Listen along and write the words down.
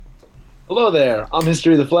Hello there. I'm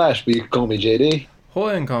History of the Flash, but you can call me JD.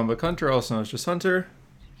 Hoy and Comic Hunter, also known as just Hunter.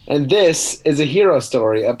 And this is a Hero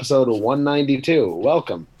Story, episode 192.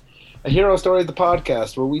 Welcome. A Hero Story is the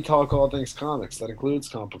podcast where we talk all things comics. That includes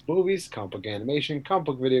comic book movies, comic book animation, comic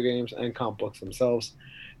book video games, and comic books themselves.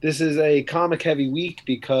 This is a comic heavy week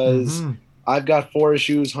because I've got 4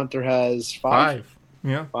 issues. Hunter has 5. 5.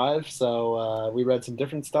 Yeah. 5. So we read some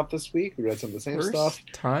different stuff this week. We read some of the same First stuff.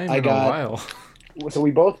 time I in got- a while. So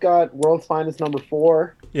we both got World's Finest number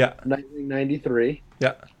 4, Yeah. Nightwing 93.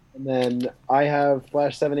 Yeah. And then I have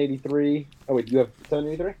Flash 783. Oh, wait, you have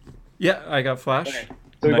 783? Yeah, I got Flash. Okay.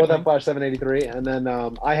 So we both have Nightwing. Flash 783. And then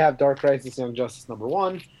I have Dark Crisis Young Justice number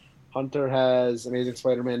 1. Hunter has Amazing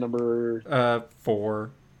Spider-Man number 4.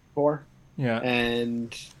 4. Yeah.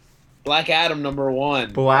 And Black Adam number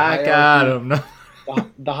 1. Black The Adam. No.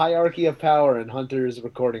 The hierarchy of power in Hunter's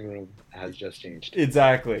recording room has just changed.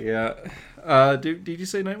 Exactly, yeah. Did you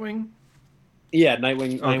say Nightwing? Yeah,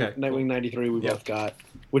 Nightwing, Okay, Nightwing cool. 93 we Yeah. both got.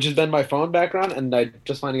 Which has been my phone background, and I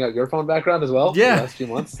just finding out your phone background as well. Yeah. The last few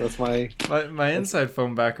months. That's My inside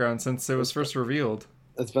phone background since it was first revealed.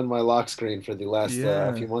 that's been my lock screen for the last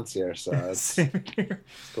Yeah. few months here. So it's Same here.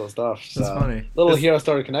 cool stuff. That's So, funny. little It's- Hero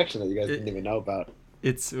Story connection that you guys didn't even know about.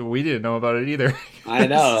 We didn't know about it either. I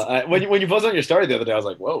know. When you posted on your story the other day, I was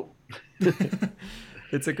like, whoa.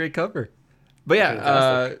 It's a great cover. But yeah,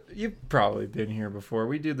 Fantastic. you've probably been here before.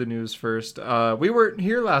 We do the news first. We weren't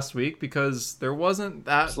here last week because there wasn't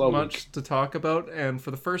that Slow much week. to talk about. And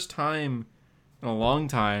for the first time in a long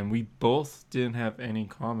time, we both didn't have any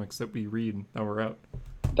comics that we read that were out.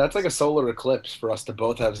 That's like a solar eclipse for us to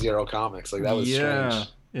both have 0 comics. Like, that was strange.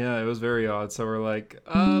 Yeah, it was very odd. So we're like,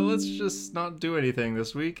 let's just not do anything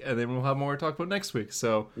this week, and then we'll have more to talk about next week.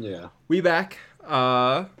 So Yeah. we back.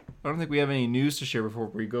 I don't think we have any news to share before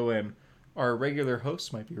we go in. Our regular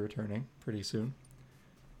host might be returning pretty soon.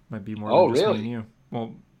 Might be more Oh, than just me really? and you.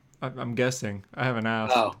 Well, I'm guessing. I haven't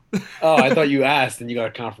asked. Oh, I thought you asked and you got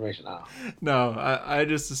a confirmation. Oh. No, I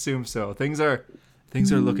just assume so. Things are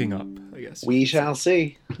looking up, I guess. We shall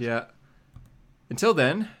see. Yeah. Until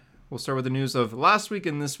then, we'll start with the news of last week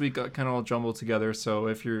and this week got kind of all jumbled together. So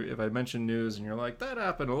if I mention news and you're like, that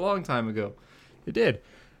happened a long time ago, it did.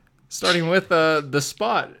 Starting with The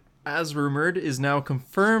Spot, as rumored, is now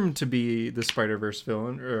confirmed to be the Spider-Verse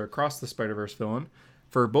villain, or Across the Spider-Verse villain.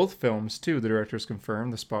 For both films, too, the directors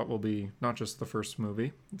confirmed The Spot will be not just the first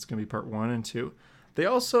movie. It's going to be part 1 and 2. They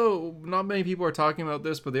also, not many people are talking about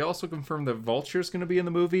this, but they also confirmed that Vulture's going to be in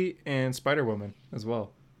the movie and Spider-Woman as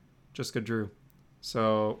well. Jessica Drew.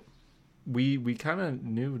 So we kind of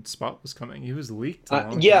knew Spot was coming. He was leaked a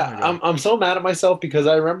long Yeah, time ago. I'm so mad at myself because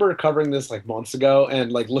I remember covering this like months ago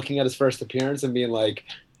and like looking at his first appearance and being like,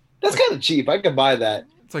 that's kind of cheap. I could buy that.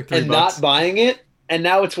 It's like $3. And not buying it. And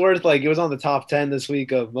now it's worth like, it was on the top 10 this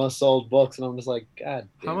week of most sold books. And I'm just like, God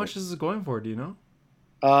damn How it. much is this going for? Do you know?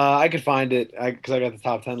 I could find it because I got the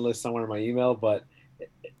top 10 list somewhere in my email, but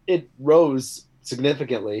it rose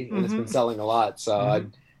significantly and it's been selling a lot. So I,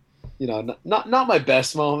 not my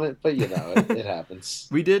best moment, but it happens.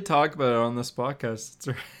 We did talk about it on this podcast. That's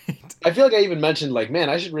right. I feel like I even mentioned like, man,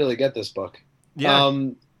 I should really get this book. Yeah.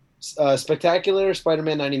 Spectacular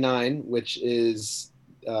Spider-Man 99, which is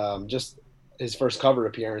just his first cover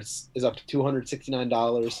appearance, is up to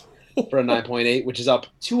 $269 for a 9.8, which is up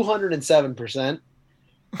 207%.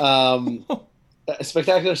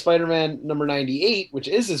 Spectacular Spider-Man number 98, which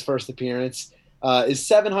is his first appearance, is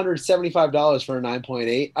 $775 for a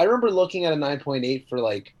 9.8. I remember looking at a 9.8 for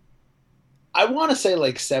like, I want to say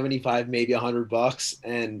like 75, maybe $100,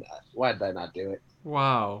 and why did I not do it?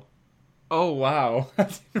 Wow. Oh, wow. I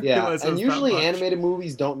didn't Yeah, realize it and was that usually much. animated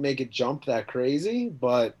movies don't make it jump that crazy,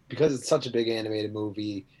 but because it's such a big animated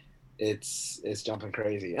movie, it's jumping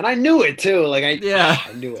crazy. And I knew it too. Like I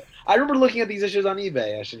knew it. I remember looking at these issues on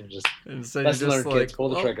eBay. I should have just Instead, lesson you're just learned, kids. like, Pull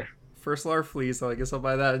the well, trigger. First Larfleeze, so I guess I'll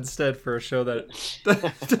buy that instead for a show that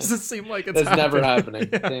doesn't seem like it's That's happening. never happening.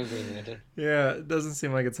 Yeah. Damn Green Lantern. Yeah, it doesn't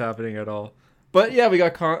seem like it's happening at all. But yeah, we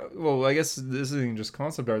got well, I guess this isn't just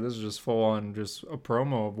concept art. This is just full on just a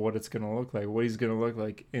promo of what it's gonna look like, what he's gonna look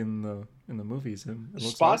like in the movies, and it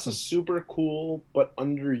looks Spot's awesome. a super cool but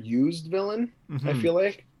underused villain. I Mhm, feel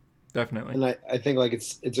like, definitely. and I think like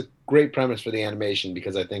it's a great premise for the animation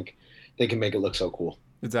because I think they can make it look so cool.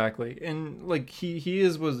 Exactly, and like he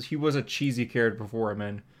was a cheesy character before him,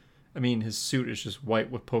 and I mean his suit is just white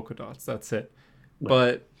with polka dots. That's it. Right.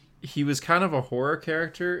 But he was kind of a horror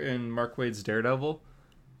character in Mark Waid's Daredevil,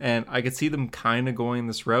 and I could see them kind of going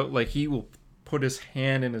this route. Like he will put his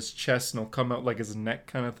hand in his chest and it'll come out like his neck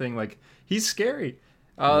kind of thing. Like he's scary.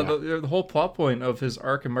 The whole plot point of his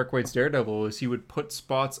arc in Mark Waid's Daredevil is he would put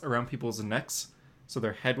spots around people's necks so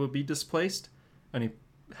their head would be displaced, and he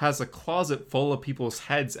has a closet full of people's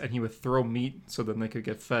heads, and he would throw meat so then they could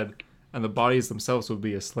get fed, and the bodies themselves would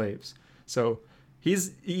be his slaves. So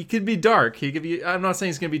he could be dark. He could be. I'm not saying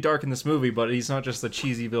he's gonna be dark in this movie, but he's not just a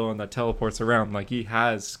cheesy villain that teleports around. Like, he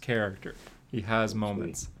has character. He has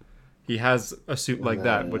moments. He has a suit like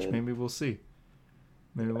that, which maybe we'll see.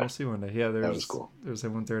 Maybe we'll see one day. Yeah, that was cool. There's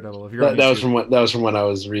one Daredevil. If you're that was from when I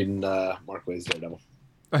was reading Mark Waid's Daredevil.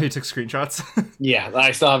 Oh, you took screenshots? Yeah,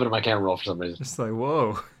 I still have it in my camera roll for some reason. Just like,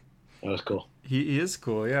 whoa. That was cool. He is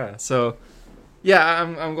cool, yeah. So, yeah,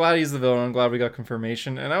 I'm glad he's the villain. I'm glad we got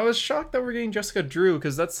confirmation. And I was shocked that we're getting Jessica Drew,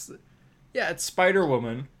 because it's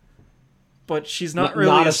Spider-Woman, but she's not really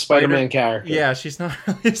not a Spider-Man character. Yeah, she's not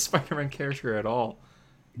really a Spider-Man character at all.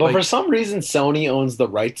 But for some reason, Sony owns the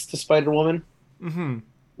rights to Spider-Woman,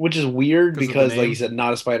 which is weird because, like you said,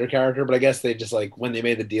 not a Spider character. But I guess they just, like, when they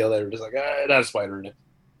made the deal, they were just like, not a Spider in it.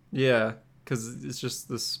 Yeah, because it's just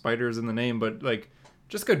the spiders in the name. But, like,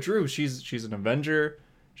 Jessica Drew, she's an Avenger.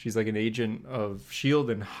 She's like an agent of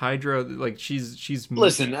S.H.I.E.L.D. and Hydra. Like, she's.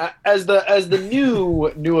 Listen, as the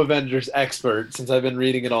new Avengers expert, since I've been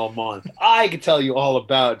reading it all month, I can tell you all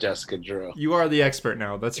about Jessica Drew. You are the expert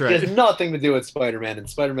now. That's right. It has nothing to do with Spider-Man, and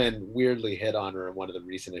Spider-Man weirdly hit on her in one of the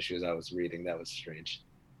recent issues I was reading. That was strange.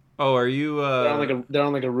 Oh, are you? They're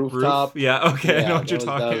on like a rooftop. Yeah. Okay, yeah, I know what you're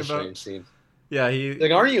talking about. Strange scene. Yeah,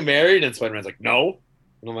 like, aren't you married? And Spider-Man's like, no.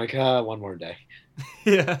 And I'm like, one more day.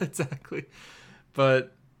 Yeah, exactly.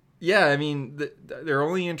 But. Yeah, I mean, their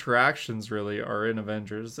only interactions really are in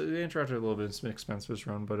Avengers. They interacted a little bit in Nick Spencer's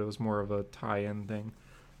run, but it was more of a tie-in thing.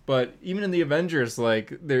 But even in the Avengers,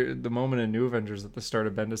 like, the moment in New Avengers at the start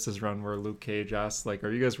of Bendis' run where Luke Cage asks, like,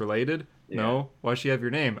 are you guys related? Yeah. No? Why should you have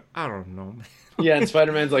your name? I don't know, man. Yeah, and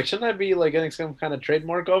Spider-Man's like, shouldn't I be, like, getting some kind of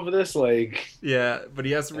trademark over this? Like, yeah, but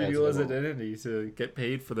he has to reveal his identity to get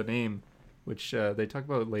paid for the name, which they talk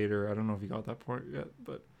about later. I don't know if you got that point yet,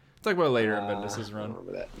 but... Talk about it later in Bendis' run. I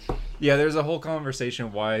remember that. Yeah, there's a whole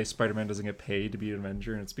conversation why Spider-Man doesn't get paid to be an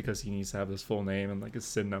Avenger, and it's because he needs to have his full name and like his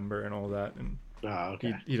SIN number and all that, and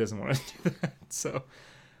he doesn't want to do that. So,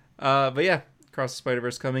 but yeah, Across the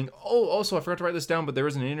Spider-Verse coming. Oh, also I forgot to write this down, but there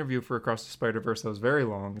was an interview for Across the Spider-Verse that was very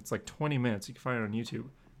long. It's like 20 minutes. You can find it on YouTube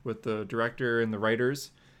with the director and the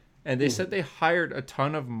writers. And they said they hired a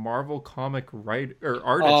ton of Marvel comic artists.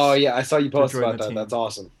 Oh yeah, I saw you post about that. That's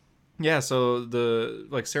awesome. Yeah, so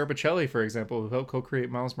Sarah Pichelli, for example, who helped co-create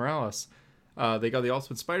Miles Morales, they got the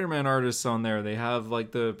Ultimate Spider-Man artists on there. They have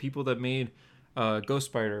like the people that made Ghost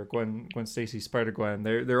Spider, Gwen Stacy, Spider-Gwen.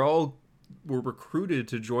 They're all were recruited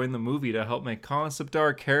to join the movie to help make concept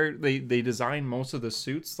art. They designed most of the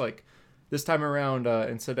suits. Like this time around,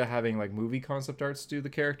 instead of having like movie concept arts do the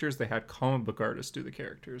characters, they had comic book artists do the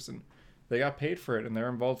characters, and they got paid for it. And they're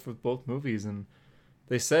involved with both movies. And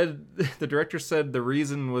they said, the director said the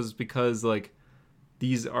reason was because, like,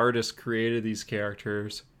 these artists created these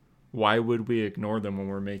characters. Why would we ignore them when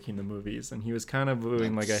we're making the movies? And he was kind of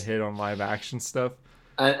doing, like, a hit on live action stuff.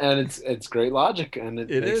 And it's great logic, and it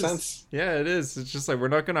makes sense. Yeah, it is. It's just like, we're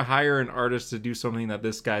not going to hire an artist to do something that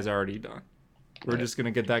this guy's already done. We're just going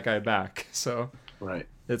to get that guy back. So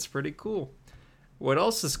it's pretty cool. What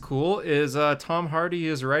else is cool is Tom Hardy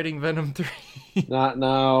is writing Venom 3.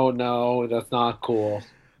 No, that's not cool.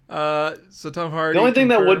 So Tom Hardy. The only thing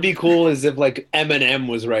that would be cool is if like Eminem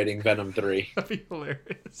was writing Venom 3. That'd be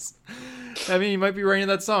hilarious. I mean, you might be writing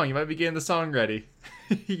that song. You might be getting the song ready.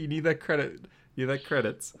 You need that credit. You need that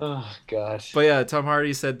credits. Oh gosh. But yeah, Tom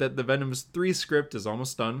Hardy said that the Venom 3 script is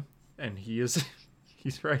almost done, and he's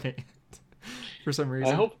writing it for some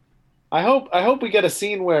reason. I hope we get a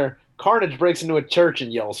scene where Carnage breaks into a church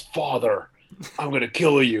and yells, "Father, I'm going to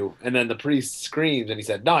kill you." And then the priest screams and he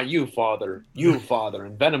said, "Not you, Father, you, Father."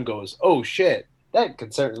 And Venom goes, "Oh, shit. That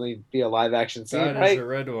could certainly be a live action scene, right? That is a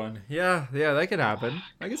red one. Yeah, that could happen.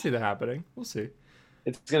 I can see that happening. We'll see.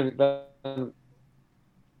 It's going to be...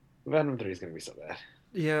 Venom 3 is going to be so bad.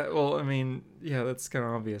 Yeah, well, I mean, yeah, that's kind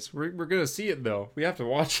of obvious. We're going to see it, though. We have to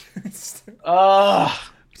watch it.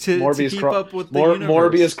 To keep up with the universe.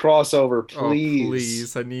 Morbius crossover, please. Oh,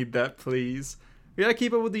 please. I need that, please. We gotta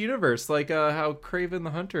keep up with the universe, like how Kraven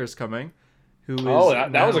the Hunter is coming.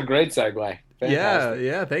 That was a great segue. Fantastic.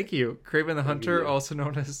 Yeah, thank you. Kraven the Hunter, also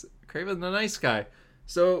known as Kraven the Nice Guy.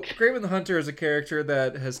 So, Kraven the Hunter is a character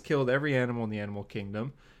that has killed every animal in the animal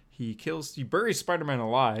kingdom. He buries Spider-Man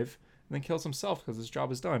alive, and then kills himself because his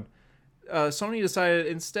job is done. Sony decided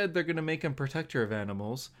instead they're gonna make him protector of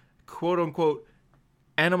animals, quote-unquote,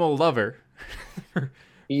 animal lover.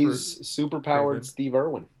 He's superpowered Steve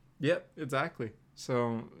Irwin. Yep, exactly.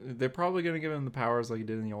 So they're probably going to give him the powers like he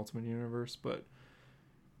did in the Ultimate Universe, but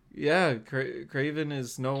Yeah, Craven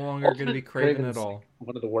is no longer going to be Craven at Craven's all.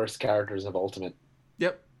 one of the worst characters of Ultimate.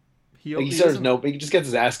 Yep. Like he He serves doesn't no, he just gets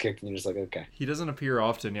his ass kicked, and you're just like, okay. he doesn't appear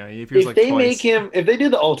often. Yeah, he appears If like they make twice. him, if they do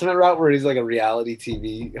the Ultimate route where he's like a reality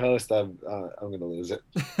TV host, I'm gonna lose it.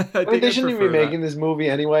 I mean, they shouldn't even be making this movie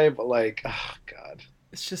anyway. But like, oh god,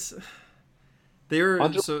 it's just they were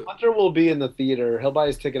Hunter will be in the theater. He'll buy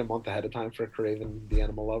his ticket a month ahead of time for Craven the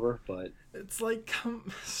Animal Lover. But it's like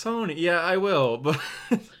Sony. Yeah, I will. But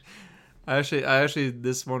I actually,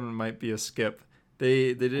 this one might be a skip.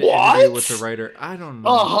 They did an interview with the writer. I don't know.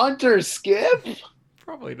 A Hunter skip?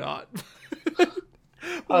 Probably not. I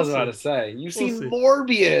was about to say, you've seen see.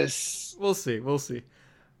 Morbius. We'll see.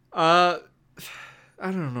 I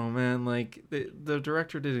don't know, man. Like the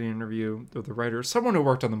director did an interview with the writer, someone who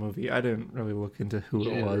worked on the movie. I didn't really look into who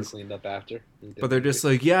it was. Cleaned up after. But they're just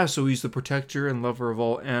like, yeah, so he's the protector and lover of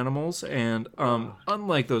all animals, and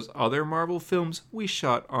unlike those other Marvel films, we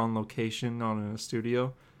shot on location, not in a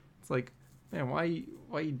studio. It's like, man, why you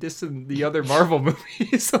dissing the other Marvel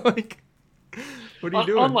movies? Like, what are you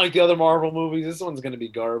doing? Unlike the other Marvel movies, this one's going to be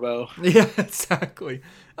Garbo. Yeah, exactly.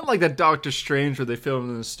 Unlike that Doctor Strange where they filmed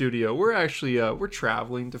in the studio, we're actually we're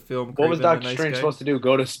traveling to film. What was Doctor Strange supposed to do?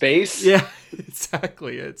 Go to space? Yeah,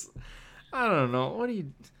 exactly. I don't know.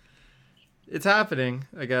 It's happening,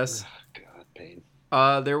 I guess. Oh, God, pain.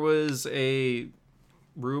 There was a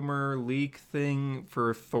rumor leak thing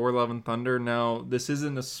for Thor: Love and Thunder. Now, this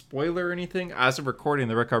isn't a spoiler or anything. As of recording,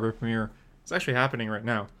 the red carpet premiere is actually happening right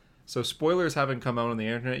now. So spoilers haven't come out on the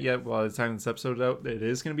internet yet. By the time this episode's out, it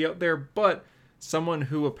is going to be out there. But someone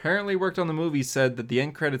who apparently worked on the movie said that the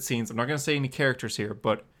end credit scenes, I'm not going to say any characters here,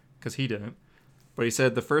 but because he didn't, but he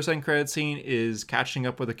said the first end credit scene is catching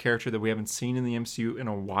up with a character that we haven't seen in the MCU in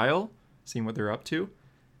a while, seeing what they're up to.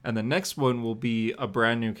 And the next one will be a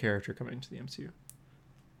brand new character coming to the MCU.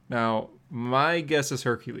 Now, my guess is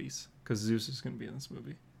Hercules, because Zeus is going to be in this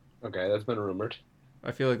movie. Okay, that's been rumored.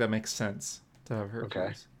 I feel like that makes sense to have Hercules.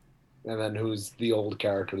 Okay. And then who's the old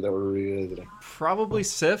character that we're revisiting? Probably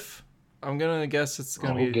Sif. I'm going to guess it's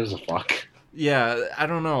going to be... Who gives a fuck? Yeah, I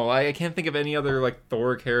don't know. I can't think of any other like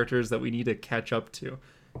Thor characters that we need to catch up to.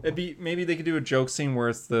 Maybe they could do a joke scene where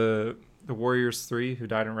it's the Warriors 3 who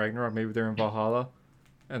died in Ragnarok. Maybe they're in Valhalla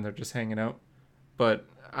and they're just hanging out. But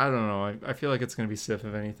I don't know. I feel like it's going to be Sif,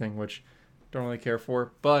 if anything, which I don't really care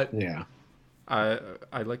for. But yeah,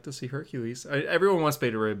 I'd like to see Hercules. Everyone wants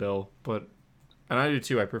Beta Ray Bill, but... And I do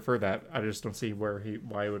too. I prefer that. I just don't see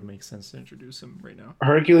why it would make sense to introduce him right now.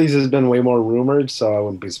 Hercules has been way more rumored, so I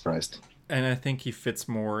wouldn't be surprised. And I think he fits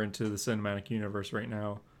more into the cinematic universe right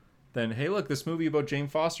now than, hey, look, this movie about Jane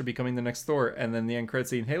Foster becoming the next Thor, and then the end credit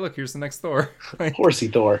scene, hey, look, here's the next Thor. Like, horsey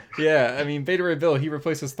Thor. Yeah, I mean, Beta Ray Bill, he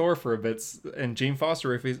replaces Thor for a bit, and Jane Foster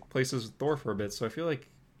replaces Thor for a bit, so I feel like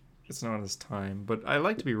it's not his time. But I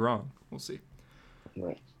like to be wrong. We'll see.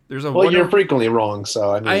 Right. You're frequently wrong,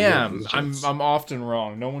 so I mean, I am. I'm often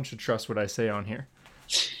wrong. No one should trust what I say on here.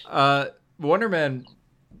 Wonder Man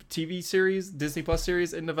TV series, Disney Plus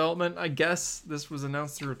series in development. I guess this was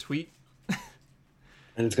announced through a tweet.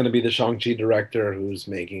 And it's going to be the Shang-Chi director who's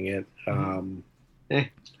making it.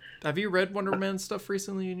 Have you read Wonder Man stuff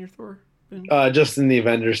recently in your Thor? Just in the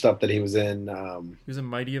Avengers stuff that he was in. He was in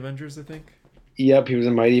Mighty Avengers, I think. Yep, he was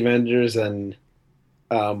in Mighty Avengers, and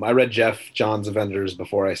I read Jeff John's Avengers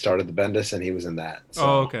before I started the Bendis, and he was in that. So,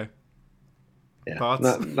 oh, okay. Yeah, thoughts?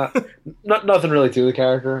 Not nothing really to the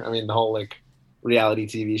character. I mean, the whole like reality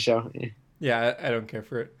TV show. Yeah, I don't care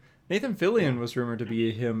for it. Nathan Fillion was rumored to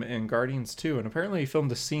be him in Guardians 2, and apparently he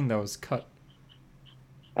filmed a scene that was cut.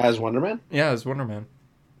 As Wonder Man? Yeah, as Wonder Man.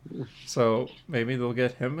 So maybe they'll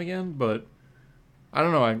get him again, but I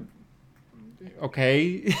don't know.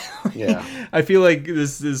 Okay. Yeah. I feel like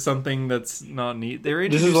this is something that's not neat.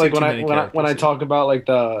 This is like when I talk about like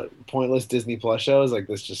the pointless Disney Plus shows, like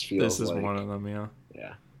this just feels. This is like, one of them, yeah.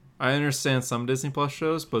 Yeah. I understand some Disney Plus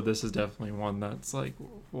shows, but this is definitely one that's like,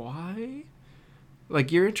 why?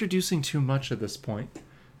 Like, you're introducing too much at this point.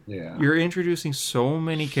 Yeah. You're introducing so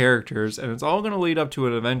many characters, and it's all going to lead up to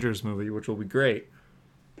an Avengers movie, which will be great.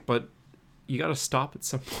 But you got to stop at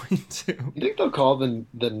some point too. You think they'll call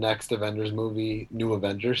the next Avengers movie New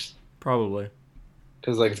Avengers? Probably.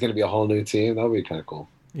 Because like it's going to be a whole new team. That would be kind of cool.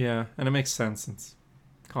 Yeah, and it makes sense. It's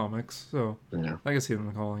comics, so yeah. I can see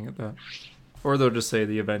them calling it that. Or they'll just say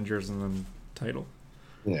the Avengers and then title.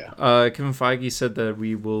 Yeah. Kevin Feige said that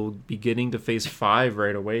we will be getting to Phase 5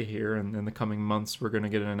 right away here, and in the coming months we're going to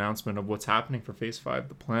get an announcement of what's happening for Phase 5,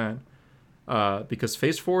 the plan. Because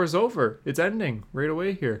Phase 4 is over. It's ending right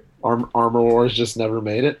away here. Armor Wars just never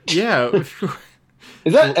made it. Yeah.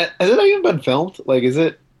 Has it even been filmed? Like, is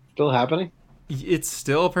it still happening? It's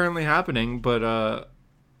still apparently happening, but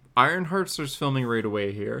Ironheart starts filming right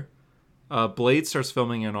away here. Blade starts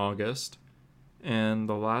filming in August. And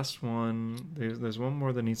the last one, there's one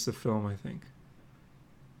more that needs to film, I think.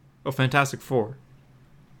 Oh, Fantastic Four.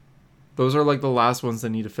 Those are like the last ones that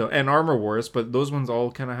need to film. And Armor Wars, but those ones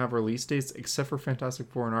all kind of have release dates except for Fantastic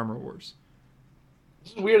Four and Armor Wars.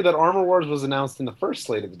 It's weird that Armor Wars was announced in the first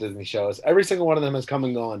slate of the Disney shows. Every single one of them has come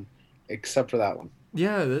and gone, except for that one.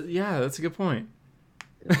 Yeah, that's a good point.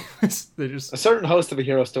 They just A certain host of A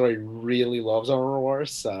Hero Story really loves Armor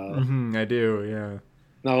Wars, so... I do, yeah.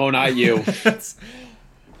 No, not you.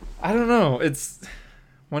 I don't know. It's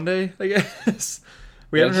one day, I guess.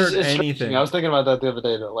 We haven't heard anything. I was thinking about that the other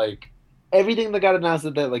day, that like everything that got announced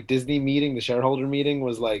at that like Disney meeting, the shareholder meeting,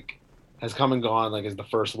 was like has come and gone, like as the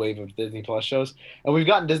first wave of Disney Plus shows. And we've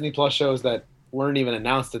gotten Disney Plus shows that weren't even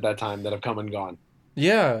announced at that time that have come and gone.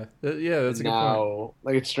 Yeah, that's a good point.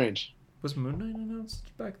 Like it's strange. Was Moon Knight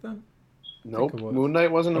announced back then? Nope, Moon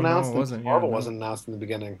Knight wasn't announced. No, it wasn't. Marvel wasn't announced in the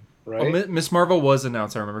beginning, right? Oh, Miss Marvel was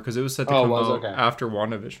announced, I remember, because it was set to come out okay. after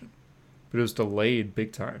WandaVision. But it was delayed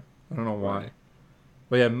big time. I don't know why. Right.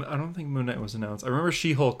 But yeah, I don't think Moon Knight was announced. I remember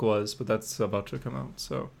She-Hulk was, but that's about to come out,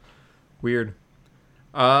 so weird.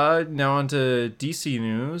 Now on to DC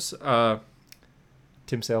news.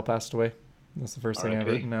 Tim Sale passed away. That's the first thing I've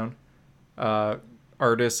written down.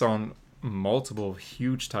 Artists on multiple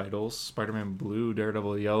huge titles: Spider-Man Blue,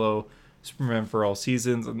 Daredevil Yellow, Superman for All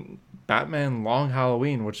Seasons, and Batman Long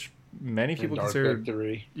Halloween, which many people consider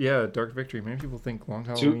Victory. Yeah, Dark Victory. Many people think Long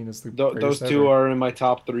Halloween is the those two ever. are in my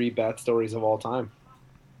top 3 Bat stories of all time.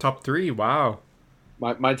 Top 3, wow.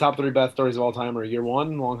 My top 3 Bat stories of all time are Year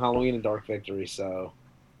One, Long Halloween, and Dark Victory. So,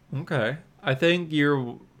 okay, I think Year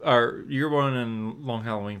One and Long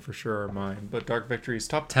Halloween for sure are mine, but Dark Victory is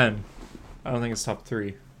top 10. I don't think it's top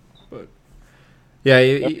 3, but yeah,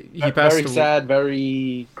 he passed. Very sad,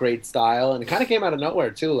 very great style, and it kind of came out of nowhere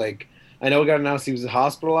too. Like I know it got announced he was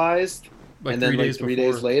hospitalized, and then like 3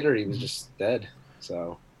 days later he was just dead.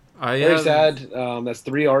 So very sad. That's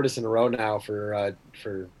 3 artists in a row now for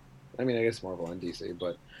I mean I guess Marvel and DC,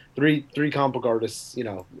 but three comic book artists in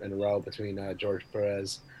a row between George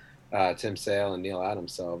Perez, Tim Sale, and Neil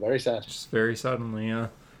Adams. So very sad. Just very suddenly, yeah.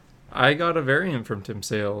 I got a variant from Tim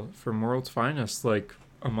Sale from World's Finest like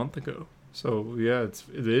a month ago. So yeah, it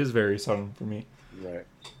is very sudden for me. Right.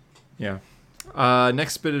 Yeah.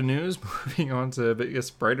 Next bit of news, moving on to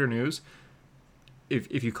biggest brighter news.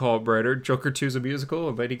 If you call it brighter, Joker 2 is a musical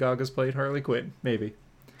and Lady Gaga's played Harley Quinn. Maybe.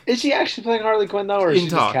 Is she actually playing Harley Quinn though, or is she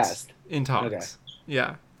just cast? In talks. Okay.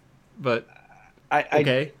 Yeah. But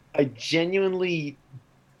I genuinely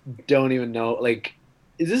don't even know. Like,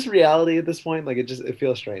 is this reality at this point? Like, it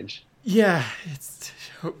feels strange. Yeah,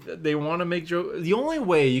 they want to make Joker. The only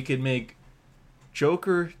way you could make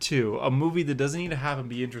Joker 2 a movie that doesn't need to have him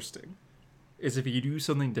be interesting is if you do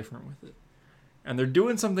something different with it. And they're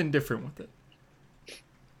doing something different with it.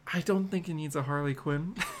 I don't think it needs a Harley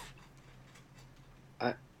Quinn.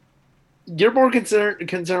 You're more concerned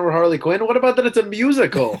with Harley Quinn? What about that it's a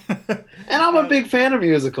musical? And I'm a big fan of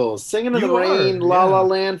musicals. Singing in the Rain, La La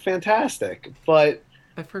Land, fantastic. But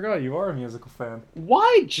I forgot you are a musical fan.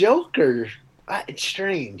 Why Joker? It's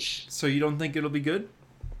strange. So you don't think it'll be good?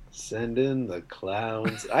 Send in the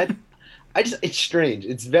clowns. It's strange.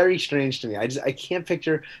 It's very strange to me. I can't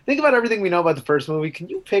picture. Think about everything we know about the first movie. Can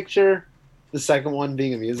you picture the second one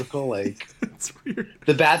being a musical? Like, it's weird.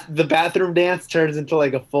 The bathroom dance turns into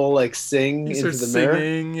like a full like sing into the mirror.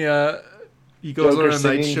 Singing, yeah. He goes Joker on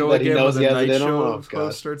a night show again with a night show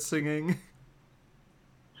host starts singing.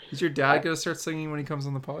 Is your dad gonna start singing when he comes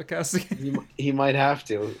on the podcast again? He might have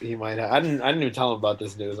to. He might have. I didn't even tell him about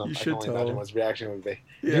this news. I can only imagine what his reaction would be.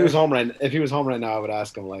 Yeah. If he was home right now, I would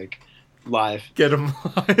ask him like live. Get him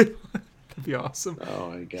live. That'd be awesome. Oh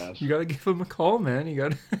my gosh. You gotta give him a call, man. You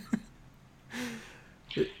gotta.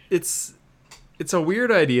 It's a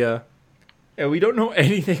weird idea, and we don't know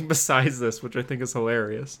anything besides this, which I think is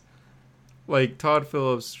hilarious. Like Todd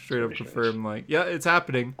Phillips straight up confirmed, like, yeah, it's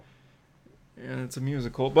happening. And it's a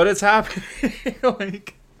musical, but it's happening.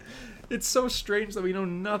 Like, it's so strange that we know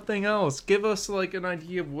nothing else. Give us like an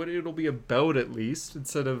idea of what it'll be about at least,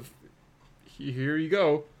 instead of here you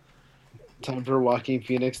go. Time for Joaquin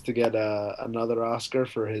Phoenix to get another Oscar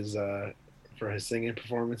for his singing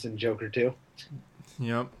performance in Joker 2.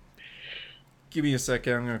 Yep. Give me a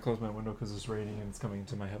second. I'm gonna close my window because it's raining and it's coming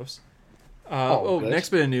into my house. Next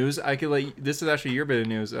bit of news. This is actually your bit of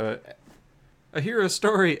news. A hero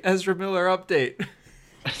story, Ezra Miller update.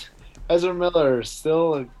 Ezra Miller,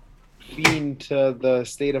 still a fiend to the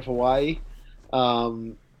state of Hawaii.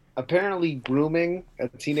 Apparently grooming a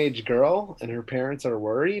teenage girl, and her parents are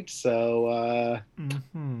worried. So,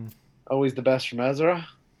 always the best from Ezra.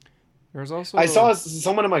 There's also I saw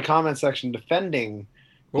someone in my comment section defending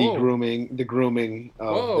Whoa. the grooming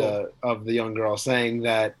Whoa. of the young girl, saying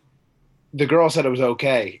that the girl said it was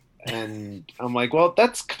okay, and I'm like, well,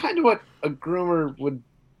 that's kind of what a groomer would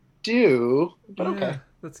do, but okay. Yeah,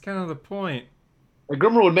 that's kind of the point. A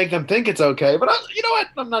groomer would make them think it's okay, but you know what?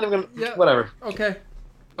 I'm not even gonna. Yeah. Whatever. Okay.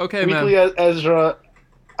 Okay, Weekly man. Ezra.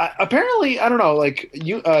 Apparently, I don't know. Like,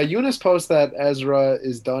 Eunice posts that Ezra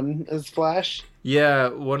is done as Flash. Yeah,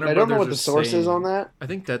 Warner I don't know Brothers what the is source is on saying. that. I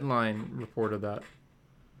think Deadline reported that.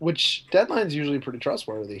 Which Deadline's usually pretty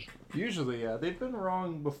trustworthy. Usually, yeah, they've been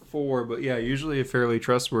wrong before, but yeah, usually fairly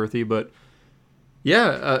trustworthy. But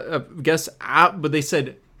yeah, I guess. But they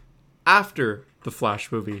said after the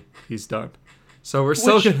Flash movie, he's done. So we're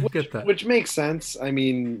still gonna get that. Which makes sense. I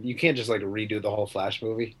mean, you can't just like redo the whole Flash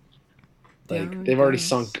movie. Yeah, Like I they've already guess.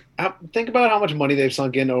 sunk. Think about how much money they've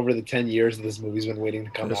sunk in over the 10 years that this movie's been waiting to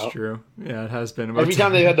come That's out. true. Yeah, it has been about Every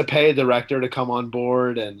time they've had to pay a director to come on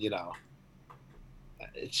board, and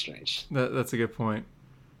it's strange. That's a good point.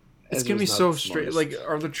 It's gonna Ezra's be not so the straight. smartest. Like,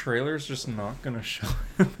 are the trailers just not gonna show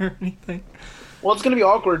him or anything? Well, it's gonna be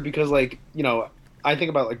awkward because, like, I think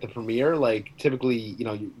about like the premiere. Like, typically,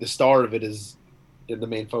 the star of it is the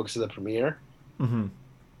main focus of the premiere. Mm-hmm.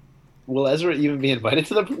 Will Ezra even be invited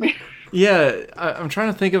to the premiere? Yeah, I'm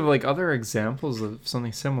trying to think of like other examples of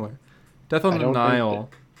something similar. Death on I the don't think Nile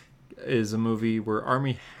is a movie where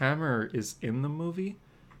Armie Hammer is in the movie,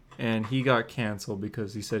 and he got canceled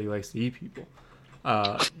because he said he likes to eat people.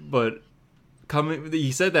 But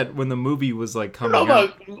he said that when the movie was like I don't coming know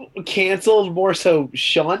out. about canceled, more so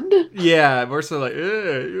shunned, Yeah, more so like, what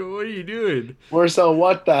are you doing? more so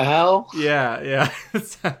what the hell? Yeah,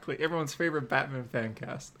 exactly. Everyone's favorite Batman fan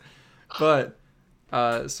cast. But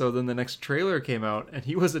so then the next trailer came out, and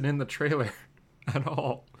he wasn't in the trailer at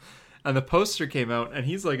all. And the poster came out, and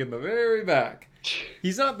he's like in the very back.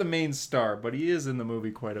 He's not the main star, but he is in the movie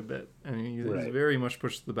quite a bit, and he's Right. very much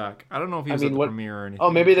pushed to the back. I don't know if he I was mean, at the what? premiere or anything. Oh,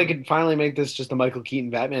 maybe they could finally make this just a Michael Keaton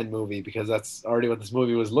Batman movie because that's already what this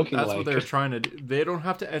movie was looking That's like. what they're trying to do. They don't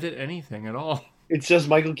have to edit anything at all. It's just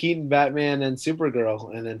Michael Keaton Batman and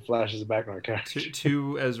Supergirl, and then Flash is a background character.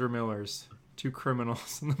 Two Ezra Millers, two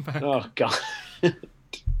criminals in the back. Oh God.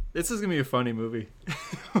 This is gonna be a funny movie.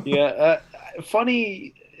 Yeah,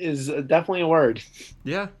 funny is definitely a word.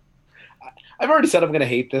 Yeah. I've already said I'm gonna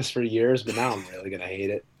hate this for years, but now I'm really gonna hate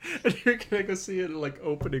it. And you're gonna go see it like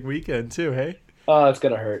opening weekend too, hey? Oh, it's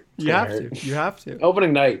gonna hurt. It's You gonna have hurt. to. You have to.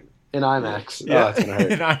 Opening night in IMAX. Yeah, Oh, it's gonna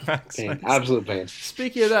hurt. in IMAX. Pain. Nice. Absolute pain.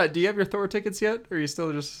 Speaking of that, do you have your Thor tickets yet, or are you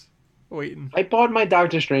still just waiting? I bought my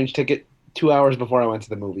Doctor Strange ticket 2 hours before I went to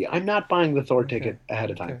the movie. I'm not buying the Thor ticket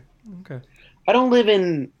ahead of time. Okay. I don't live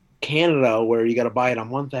in Canada where you got to buy it a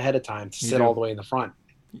month ahead of time to You sit do. all the way in the front.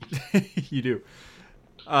 You do.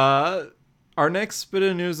 Our next bit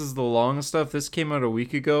of news is the long stuff. This came out a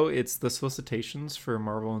week ago. It's the solicitations for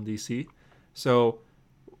Marvel and DC. So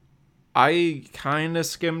I kind of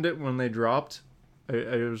skimmed it when they dropped.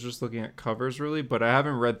 I was just looking at covers really, but I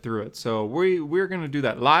haven't read through it. So we're gonna do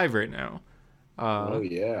that live right now. Oh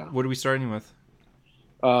yeah. What are we starting with?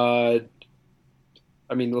 I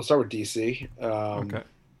mean, we'll start with DC. Okay,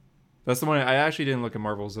 that's the one I actually didn't look at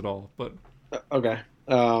Marvels at all, but Okay.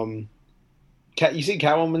 You see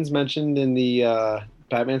Catwoman's mentioned in the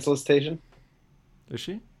Batman solicitation? is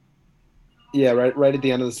she? Yeah, right at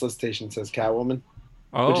the end of the solicitation it says Catwoman,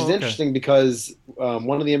 Oh, which is okay. interesting because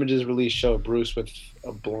one of the images released showed Bruce with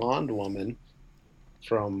a blonde woman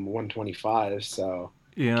from 125. So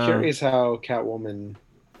Yeah, curious how Catwoman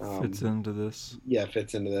fits into this.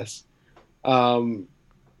 fits into this.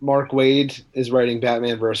 Mark Waid is writing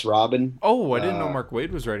Batman vs. Robin. Oh, I didn't know Mark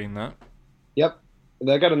Waid was writing that. Yep,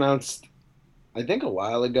 that got announced, I think, a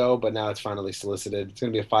while ago, but now it's finally solicited. It's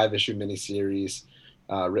going to be a 5-issue miniseries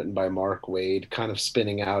written by Mark Waid, kind of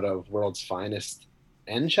spinning out of World's Finest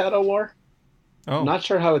and Shadow War. Oh, I'm not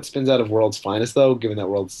sure how it spins out of World's Finest, though, given that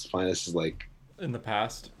World's Finest is like, in the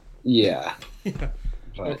past. yeah. Yeah.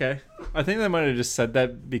 But, Okay. I think they might have just said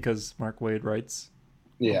that because Mark Waid writes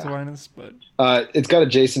yeah. Linus, but It's got a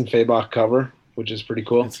Jason Fabok cover, which is pretty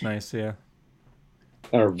cool. it's nice, yeah.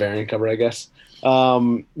 Or variant cover, I guess.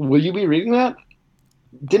 Will you be reading that?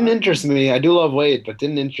 Didn't interest me. I do love Wade, but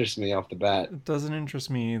didn't interest me off the bat. It doesn't interest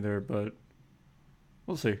me either, but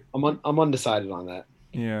we'll see. I'm undecided on that.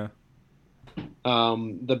 Yeah.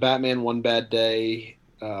 The Batman One Bad Day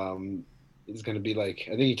is going to be like,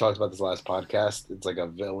 I think you talked about this last podcast. It's like a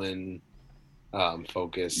villain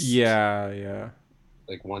focus. Yeah.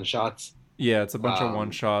 Like one shots. Yeah, it's a bunch of Um,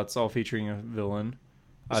 one shots, all featuring a villain.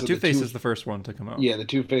 so the Two-Face two- is the first one to come out. Yeah, the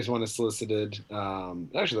Two-Face one is solicited.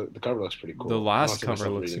 Actually, the cover looks pretty cool. The I don't last see cover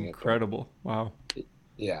myself looks reading it, but incredible. Wow.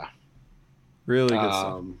 yeah. Really good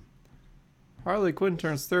stuff. Harley Quinn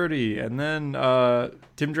turns 30, and then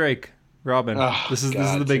Tim Drake, Robin. Oh, this is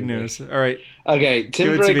God, the big Tim news. Drake. All right. Okay, Tim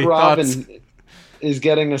Give it to Drake me. Robin Thoughts? is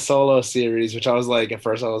getting a solo series, which I was like, at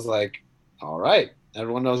first I was like, all right,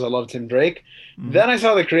 everyone knows I love Tim Drake. Mhm. Then I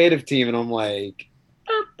saw the creative team, and I'm like,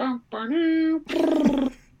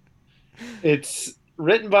 it's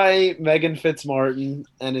written by Megan Fitzmartin,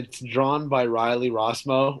 and it's drawn by Riley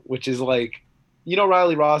Rossmo, which is like,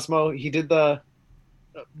 Riley Rossmo. He did the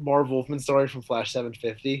Marv Wolfman story from Flash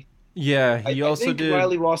 750. Yeah, I, he I also think did.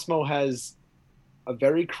 Riley Rossmo has a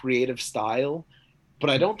very creative style, but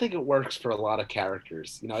I don't think it works for a lot of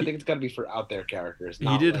characters. I think it's got to be for out there characters. He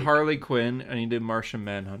Not did like, Harley Quinn, and he did Martian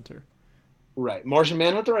Manhunter. right. Martian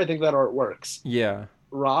Manhunter, I think that art works. Yeah.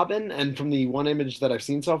 Robin, and from the one image that I've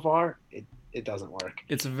seen so far, it doesn't work.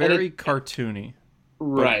 It's very cartoony.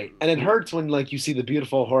 Right. And it hurts when like you see the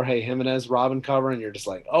beautiful Jorge Jimenez Robin cover and you're just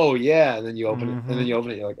like, "Oh yeah," and then you open it and then you open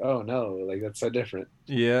it you're like, "Oh no, like that's so different."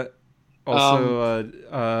 Yeah.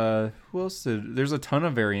 Also, who else did? There's a ton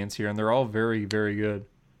of variants here, and they're all very, very good.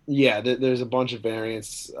 Yeah, there's a bunch of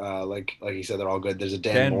variants. Like you said, they're all good. There's a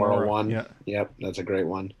Dan Morrow one. Yeah. Yep, that's a great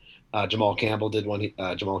one. Jamal Campbell did one.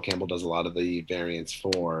 Jamal Campbell does a lot of the variants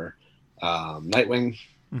for Nightwing,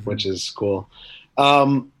 which is cool.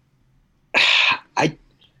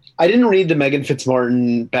 I didn't read the Megan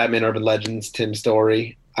Fitzmartin Batman Urban Legends Tim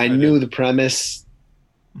story. I knew the premise,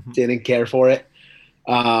 didn't care for it.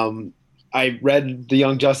 I read the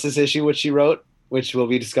Young Justice issue, which she wrote, which we'll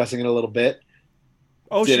be discussing in a little bit.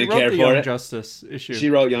 Oh, she wrote the Young Justice issue. She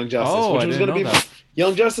wrote Young Justice, which was going to be that.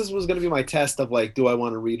 Young Justice was going to be my test of like, do I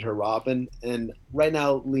want to read her Robin? And right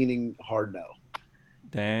now, leaning hard no.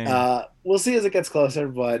 Dang. We'll see as it gets closer,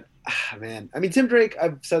 but man, I mean, Tim Drake,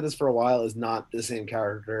 I've said this for a while, is not the same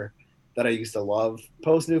character that I used to love.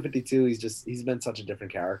 Post New 52, he's been such a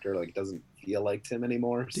different character. Like, it doesn't feel like Tim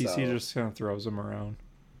anymore. DC just kind of throws him around.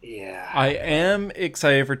 Yeah. I am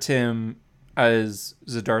excited for Tim as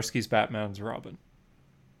Zdarsky's Batman's Robin.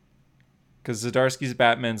 Because Zdarsky's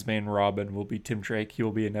Batman's main Robin will be Tim Drake. He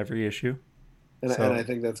will be in every issue. And I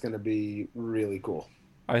think that's going to be really cool.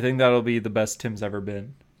 I think that'll be the best Tim's ever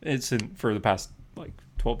been. It's for the past,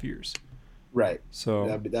 12 years. Right. So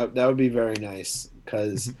that would be very nice.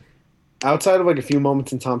 Because outside of, a few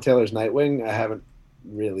moments in Tom Taylor's Nightwing, I haven't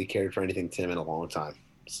really cared for anything Tim in a long time.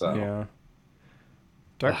 So yeah.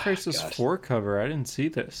 Dark Crisis 4 cover. I didn't see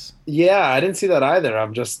this. Yeah, I didn't see that either.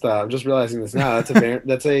 I'm just realizing this now.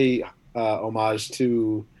 That's a homage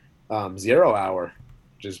to 0 Hour,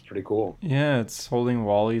 which is pretty cool. Yeah, it's holding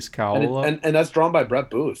Wally's cowl up. And that's drawn by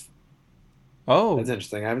Brett Booth. Oh. That's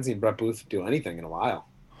interesting. I haven't seen Brett Booth do anything in a while.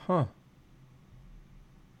 Huh.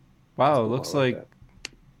 Wow, cool. It looks like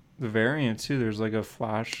the variant, too. There's a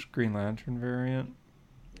Flash Green Lantern variant.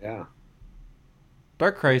 Yeah.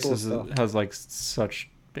 Dark Crisis has, such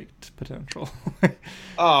big potential.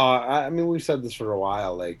 I mean, we've said this for a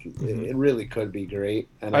while. It really could be great.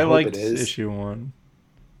 And I hope liked it is. issue 1.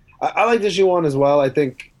 I liked issue 1 as well. I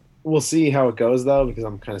think we'll see how it goes, though, because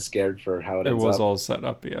I'm kind of scared for how it ends up. It was all set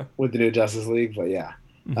up, yeah. With the new Justice League, but yeah.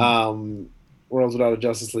 Worlds Without a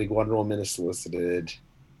Justice League, Wonder Woman is solicited.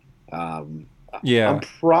 Yeah. I'm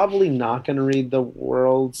probably not going to read the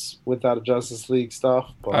Worlds Without a Justice League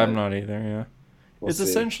stuff. But I'm not either, yeah. It's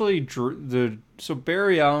essentially so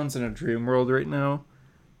Barry Allen's in a dream world right now,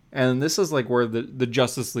 and this is where the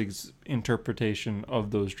Justice League's interpretation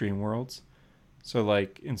of those dream worlds. So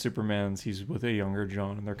in Superman's, he's with a younger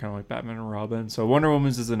John, and they're kind of like Batman and Robin. So Wonder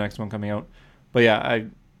Woman's is the next one coming out, but yeah,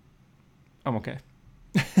 I'm okay.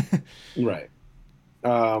 Right.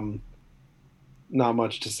 Not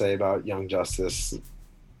much to say about Young Justice.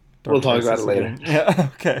 We'll talk about it later. Yeah.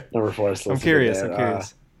 Okay. Number 4. I'm curious.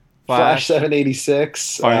 Flash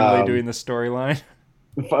 786. Finally doing the storyline.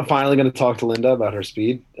 Finally going to talk to Linda about her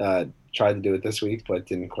speed. Tried to do it this week, but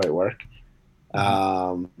didn't quite work.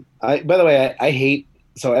 By the way, I hate.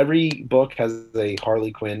 So every book has a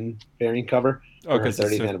Harley Quinn variant cover. Oh, because her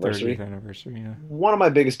it's 30th anniversary. 30th anniversary, yeah. One of my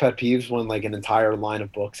biggest pet peeves when an entire line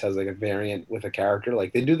of books has a variant with a character.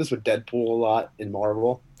 They do this with Deadpool a lot in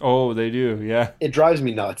Marvel. Oh, they do, yeah. It drives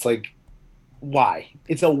me nuts. Why?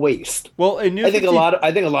 It's a waste. Well, I think a lot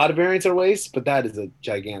of variants are waste, but that is a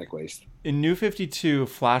gigantic waste. In New 52,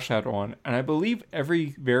 Flash had one, and I believe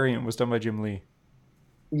every variant was done by Jim Lee.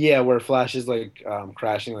 Yeah, where Flash is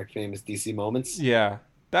crashing famous DC moments. Yeah,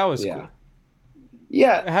 that was cool.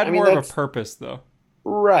 Yeah, it had more of a purpose though.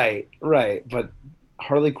 Right. But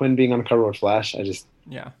Harley Quinn being on the cover with Flash,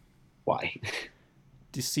 why?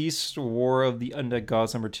 Deceased War of the Undead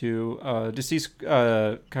Gods #2. Deceased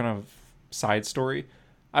kind of side story.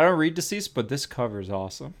 I don't read Deceased, but this cover is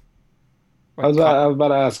awesome. I was about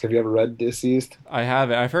to ask, have you ever read Deceased? I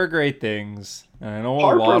haven't. I've heard great things, and I know a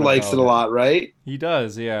Harper lot likes it about a it. lot, right? He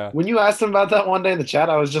does, yeah. When you asked him about that one day in the chat,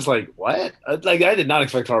 I was just like, "What?" Like, I did not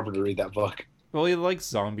expect Harper to read that book. Well, he likes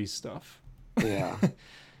zombie stuff. Yeah,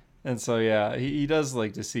 And so, yeah, he does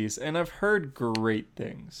like Deceased, and I've heard great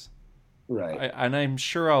things. right. And I'm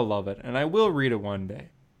sure I'll love it, and I will read it one day.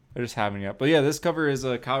 I just haven't yet. But yeah, this cover is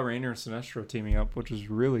Kyle Rayner and Sinestro teaming up, which is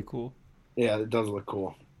really cool. Yeah, it does look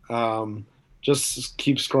cool. Just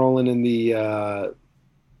keep scrolling in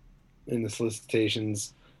the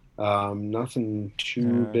solicitations. Nothing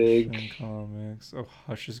too big, Action Comics. Oh,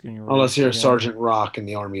 Hush is getting released unless you're a again. Sergeant Rock in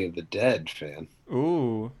the Army of the Dead fan.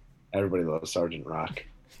 Ooh, Everybody loves Sergeant Rock.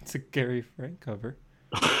 it's a Gary Frank cover.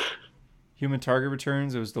 Human Target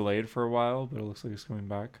returns. It was delayed for a while, but it looks like it's coming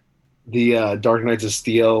back. The Dark Knights of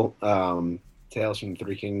Steel, Tales from the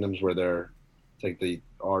Three Kingdoms, where they're it's like the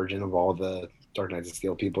origin of all the Dark Knights of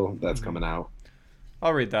Steel people. That's coming out.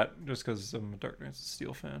 I'll read that just because I'm a Dark Knights of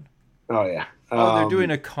Steel fan. Oh yeah. Oh, they're doing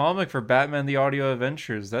a comic for Batman: The Audio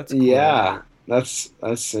Adventures. That's cool. Yeah, that's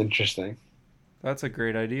interesting. That's a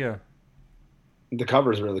great idea. The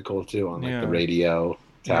cover is really cool too on like Yeah. the radio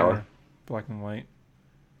tower. Yeah. Black and white.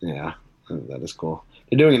 Yeah, that is cool.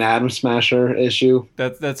 They're doing an Atom Smasher issue.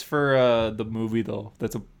 That's for the movie though.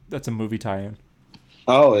 That's a movie tie-in.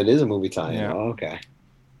 Oh, it is a movie tie-in. Yeah. Oh, okay.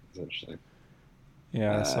 That's interesting.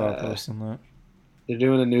 Yeah, I saw a post on that. They're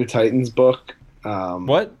doing a new Titans book.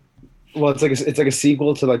 What? Well, it's like a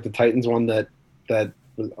sequel to like the Titans one that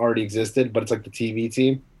already existed, but it's like the TV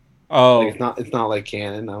team. Oh. Like, it's not like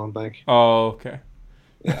canon. I don't think. Oh, okay.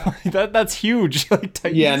 Yeah. that's huge. Like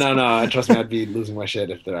Titans. Yeah, no. Trust me, I'd be losing my shit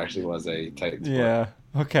if there actually was a Titans book. Yeah.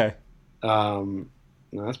 Okay. No,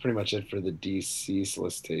 that's pretty much it for the DC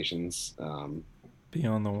solicitations.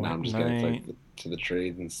 Beyond the Now White I'm just Knight. getting to the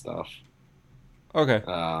trades and stuff. Okay.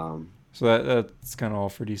 So that's kind of all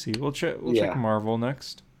for DC. We'll check Yeah. Marvel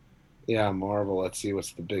next. Yeah, Marvel. Let's see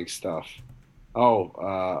what's the big stuff.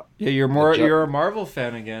 Oh, Yeah, you're a Marvel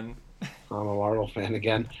fan again. I'm a Marvel fan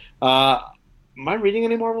again. Am I reading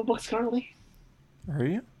any Marvel books currently? Are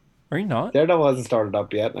you? Are you not? Daredevil hasn't started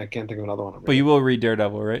up yet, and I can't think of another one. But you will read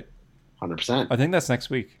Daredevil, right? 100%. I think that's next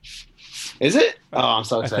week. Is it? Oh, I'm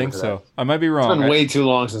so I excited. think for so. that. I might be It's wrong. been way too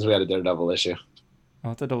long since we had a Daredevil issue.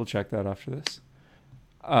 I'll have to double check that after this.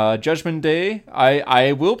 Judgment Day.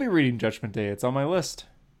 I will be reading Judgment Day. It's on my list.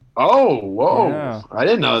 Oh, whoa! Yeah. I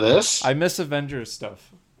didn't know this. I miss Avengers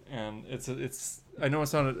stuff, and it's. I know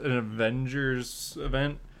it's not an Avengers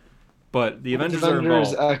event, but the Avengers are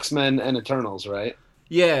involved. X-Men, and Eternals, right?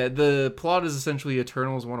 Yeah, the plot is essentially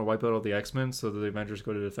Eternals want to wipe out all the X-Men, so the Avengers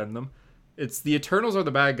go to defend them. It's the Eternals are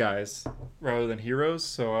the bad guys rather than heroes,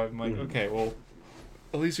 so I'm like, okay, well,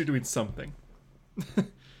 at least you're doing something.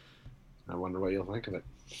 I wonder what you'll think of it.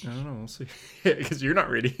 I don't know, we'll see. Because you're not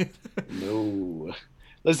reading it. No.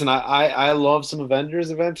 Listen, I love some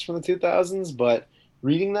Avengers events from the 2000s, but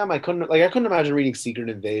reading them, I couldn't imagine reading Secret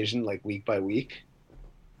Invasion like week by week.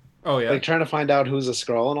 Oh, yeah? Like trying to find out who's a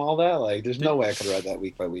Skrull and all that. Like, there's no way I could read that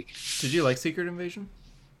week by week. Did you like Secret Invasion?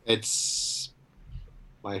 It's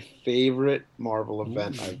my favorite Marvel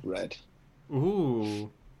event I've read.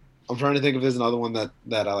 Ooh. I'm trying to think if there's another one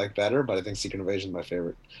that I like better, but I think Secret Invasion is my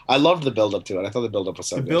favorite. I loved the build up to it. I thought the build up was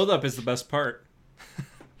so The good. build-up is the best part.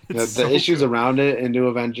 The issues around it in New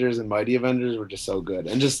Avengers and Mighty Avengers were just so good,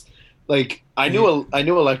 and just like I knew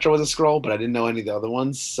Elektra was a Skrull, but I didn't know any of the other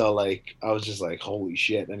ones. So like I was just like, holy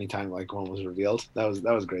shit! Anytime like one was revealed, that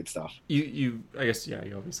was great stuff. You I guess, yeah,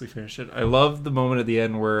 you obviously finished it. I love the moment at the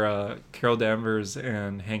end where Carol Danvers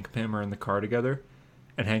and Hank Pym are in the car together,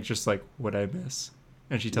 and Hank's just like, "What'd I miss?"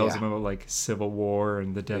 And she tells him about like Civil War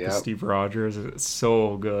and the death of Steve Rogers. It's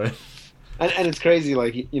so good. And it's crazy,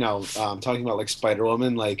 like, talking about like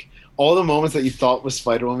Spider-Woman, like all the moments that you thought was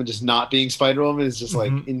Spider-Woman just not being Spider-Woman is just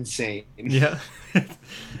like insane. Yeah.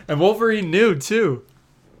 And Wolverine knew too.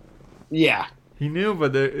 Yeah. He knew,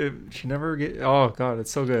 but she never get. Oh god, it's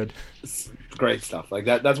so good. It's great stuff. Like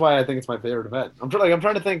that's why I think it's my favorite event. I'm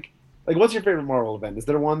trying to think, like, what's your favorite Marvel event? Is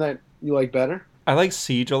there one that you like better? I like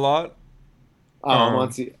Siege a lot. Oh, I'm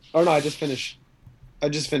on Siege. Oh no, I just finished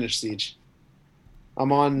Siege.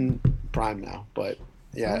 I'm on Prime now, but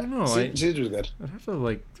yeah, I don't know. Siege was good. I'd have to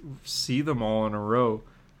like see them all in a row.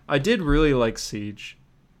 I did really like Siege,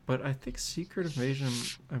 but I think Secret Invasion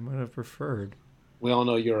I might have preferred. We all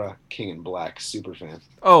know you're a King in Black super fan.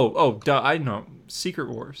 Duh, I know. Secret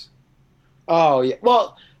Wars. Oh yeah,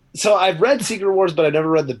 well, so I've read Secret Wars, but I never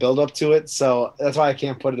read the build up to it, so that's why I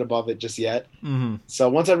can't put it above it just yet. Mm-hmm. So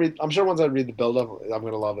once I read the build up, I'm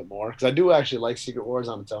gonna love it more because I do actually like Secret Wars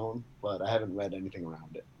on its own, but I haven't read anything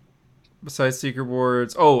around it. Besides Secret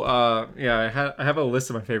Wars, yeah, I have a list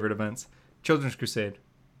of my favorite events. Children's Crusade.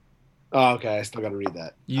 Oh, okay. I still got to read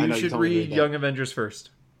that. I You know you should told me to read read that. Young Avengers first.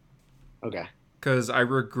 Okay. Because I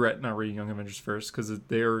regret not reading Young Avengers first because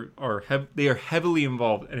they are heavily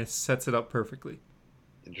involved and it sets it up perfectly.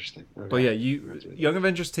 Interesting. Okay. But yeah, Young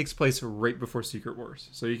Avengers takes place right before Secret Wars,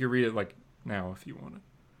 so you can read it like now if you want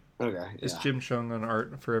it. Okay. It's Yeah. Jim Chung on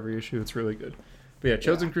art for every issue. It's really good. But yeah,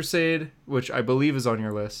 Chosen Crusade, which I believe is on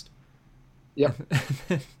your list. Yep.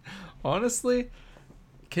 Honestly,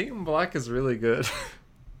 King in Black is really good.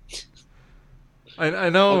 I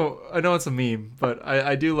know it's a meme, but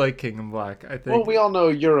I do like King in Black. I think. Well, we all know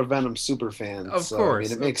you're a Venom super fan. Of so, course, I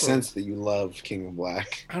mean, it makes sense that you love King of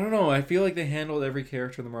Black. I don't know. I feel like they handled every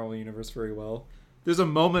character in the Marvel Universe very well. There's a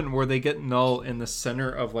moment where they get Null in the center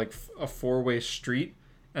of like a four-way street,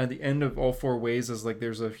 and at the end of all four ways is like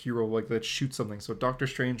there's a hero like that shoots something. So Doctor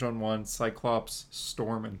Strange on one, Cyclops,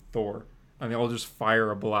 Storm, and Thor, and they all just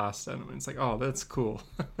fire a blast at him. And it's like, oh, that's cool.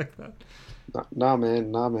 I like that. Nah,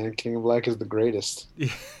 man. King of Black is the greatest.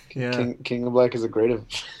 Yeah. King of Black is a great.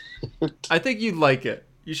 I think you'd like it.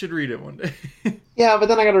 You should read it one day. Yeah, but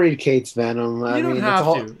then I got to read Kate's Venom. You don't have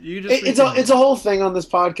to. You just it's a whole thing on this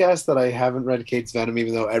podcast that I haven't read Kate's Venom,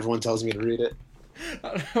 even though everyone tells me to read it. I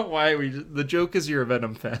don't know why the joke is you're a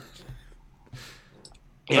Venom fan.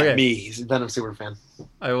 Yeah, Okay. me. He's a Venom super fan.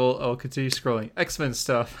 I'll continue scrolling. X-Men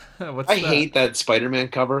stuff. I hate that Spider-Man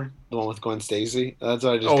cover, the one with Gwen Stacy. That's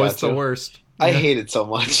what I just got it's to. the worst. I Yeah. hate it so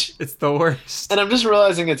much. It's the worst. And I'm just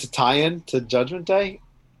realizing it's a tie-in to Judgment Day.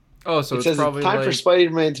 Oh, so It it's says probably it's time like, for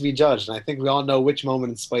Spider-Man to be judged, and I think we all know which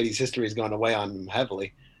moment in Spidey's history is going to weigh on him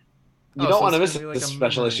heavily. You Oh, don't so want to it's miss gonna be like this a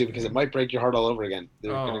special memory issue because it thing. might break your heart all over again.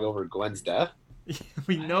 They're going to Oh. go over Gwen's death.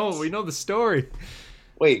 we know the story.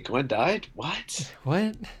 Wait, Gwen died? What?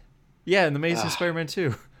 What? Yeah, in the Amazing Ah. Spider-Man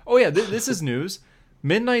 2. Oh yeah, this is news.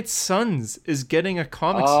 Midnight Suns is getting a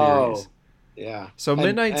comic Oh, series. yeah. So And-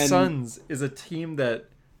 Midnight and- Suns is a team that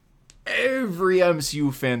every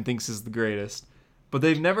MCU fan thinks is the greatest, but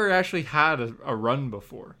they've never actually had a run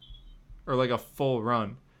before, or like a full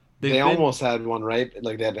run. They almost had one, right?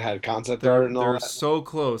 Like they had concept art and all They're that. so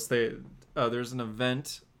close. There's an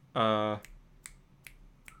event.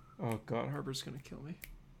 Oh God, Harper's gonna kill me.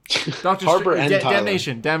 Doctor Harper and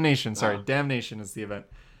Tyler. Damnation. Sorry, Oh. Damnation is the event.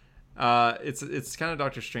 It's kind of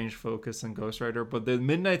Doctor Strange focus and Ghost Rider, but the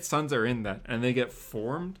Midnight Suns are in that, and they get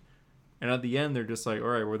formed, and at the end they're just like, all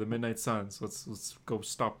right, we're the Midnight Suns. Let's go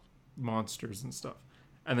stop monsters and stuff,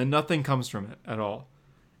 and then nothing comes from it at all.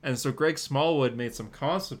 And so Greg Smallwood made some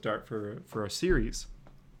concept art for a series,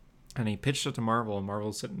 and he pitched it to Marvel, and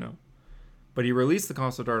Marvel said no. But he released the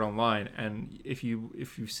concept art online, and if you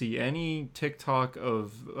see any TikTok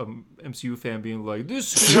of MCU fan being like,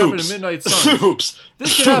 "This could happen in Midnight Suns," Oops.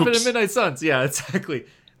 this could happen in Midnight Suns, yeah, exactly.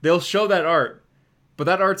 They'll show that art, but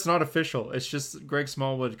that art's not official. It's just Greg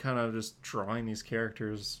Smallwood kind of just drawing these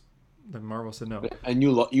characters. Then Marvel said no. And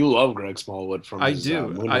you love Greg Smallwood from I his, do.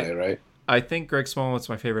 Moon Knight, right? I think Greg Smallwood's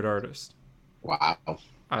my favorite artist. Wow.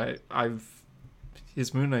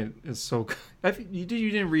 His Moon Knight is so good. You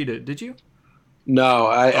didn't read it, did you? No,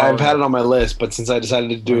 I've yeah. had it on my list, but since I decided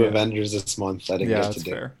to do Oh, yeah. Avengers this month, I didn't Yeah, get that's to do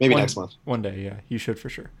it. fair. Maybe next month. One day, yeah, you should for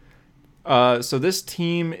sure. So this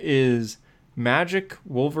team is Magic,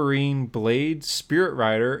 Wolverine, Blade, Spirit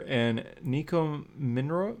Rider, and Nico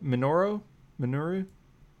Minoru.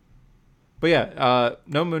 But yeah,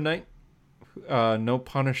 no Moon Knight, no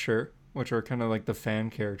Punisher, which are kind of like the fan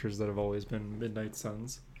characters that have always been Midnight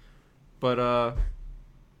Suns. But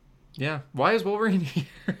yeah, why is Wolverine here?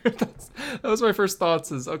 That was my first thoughts.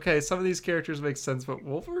 Is okay, some of these characters make sense, but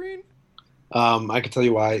Wolverine? I can tell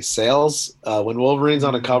you why. Sales. When Wolverine's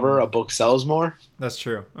on a cover, a book sells more, That's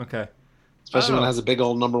true. Okay. especially when Oh. it has a big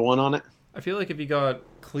old #1 on it. I feel like if you got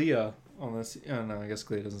Clea on this, oh no, I guess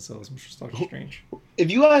Clea doesn't sell as much as Doctor Strange. If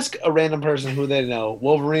you ask a random person who they know,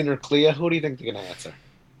 Wolverine or Clea, who do you think they're gonna answer?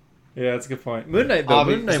 Yeah, that's a good point. Moon Knight though,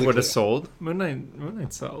 Obviously Moon Knight would have Clea. sold. Moon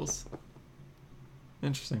Knight sells.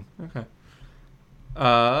 Interesting. Okay.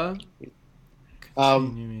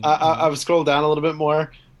 Continuing I've scrolled down a little bit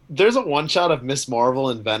more. There's a one shot of Miss Marvel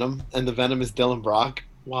and Venom, and the Venom is Dylan Brock.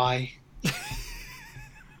 Why?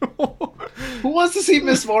 Who wants to see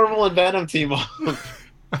Miss Marvel and Venom team up?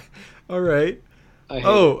 All right. I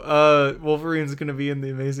hate it. Wolverine's gonna be in the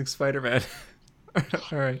Amazing Spider-Man.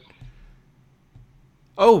 All right.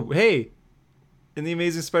 Oh, hey, in the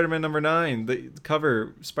Amazing Spider-Man #9, the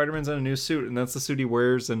cover, Spider-Man's in a new suit, and that's the suit he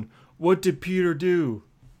wears. And what did Peter do?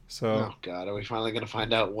 So Oh God, are we finally gonna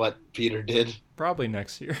find out what Peter did? probably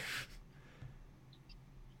next year.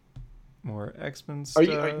 More X-Men Are stuff.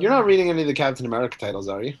 you? You're not reading any of the Captain America titles,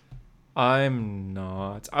 are you? I'm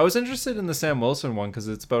not. I was interested in the Sam Wilson one because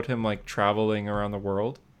it's about him like traveling around the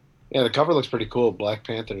world. Yeah, the cover looks pretty cool. Black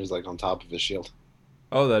Panther is like on top of his shield.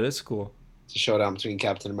 Oh, that is cool. It's a showdown between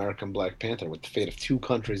Captain America and Black Panther with the fate of two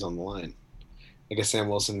countries on the line. I guess Sam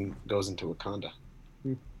Wilson goes into Wakanda.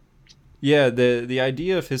 Yeah, the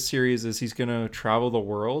idea of his series is he's gonna travel the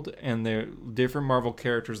world, and there different Marvel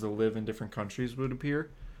characters that live in different countries would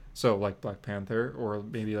appear. So like Black Panther, or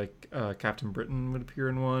maybe like Captain Britain would appear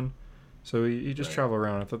in one. So he just travel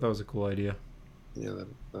around. I thought that was a cool idea. Yeah,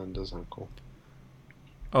 that does sound cool.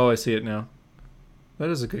 Oh, I see it now. That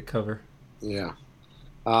is a good cover. Yeah.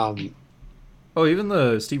 Oh, even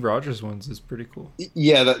the Steve Rogers ones is pretty cool.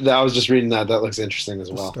 Yeah, that I was just reading that. That looks interesting as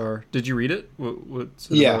The well. Star. Did you read it?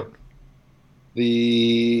 What's it Yeah. about?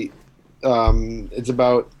 It's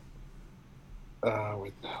about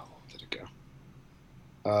where the hell did it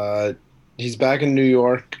go? He's back in New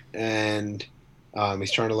York, and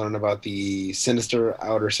he's trying to learn about the sinister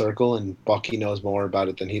outer circle, and Bucky knows more about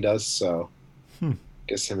it than he does. So, I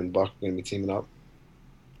guess him and Buck are gonna be teaming up.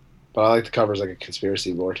 But I like the covers like a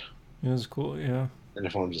conspiracy board, It was cool, yeah. and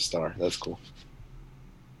it forms a star. That's cool.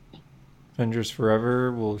 Avengers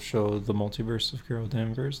Forever will show the multiverse of Carol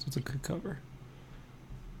Danvers. That's a good cover.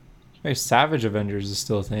 Hey, Savage Avengers is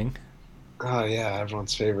still a thing. Oh yeah,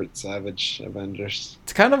 everyone's favorite Savage Avengers.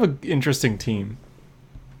 It's kind of an interesting team.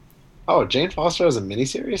 Oh, Jane Foster has a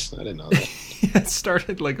miniseries? I didn't know that. Yeah, it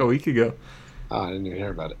started like a week ago. Oh, I didn't even hear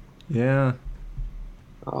about it. Yeah.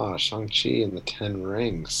 Oh, Shang-Chi and the Ten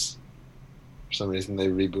Rings. For some reason, they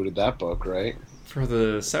rebooted that book, right? For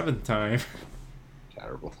the 7th time.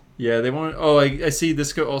 Terrible. Yeah, they want. Oh, I see.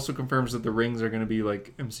 This also confirms that the rings are going to be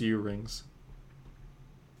like MCU rings.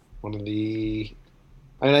 One of the...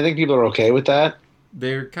 I mean, I think people are okay with that.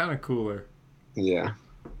 They're kind of cooler. Yeah.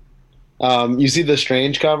 You see the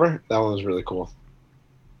Strange cover? That one was really cool.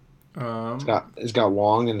 It's got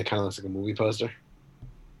Wong, and it kind of looks like a movie poster.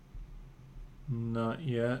 Not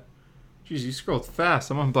yet. Jeez, you scrolled fast.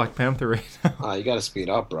 I'm on Black Panther right now. You gotta speed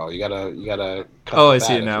up, bro. You gotta cut Oh, the I see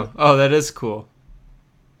fat it now. if Oh, that is cool.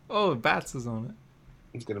 Oh, Bats is on it.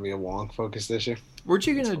 It's gonna be a Wong-focused issue. Weren't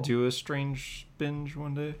you gonna That's cool. do a Strange binge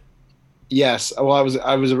one day? Yes. Well, I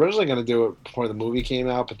was originally gonna do it before the movie came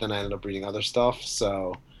out, but then I ended up reading other stuff.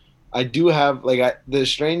 So I do have the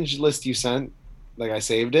Strange list you sent. Like I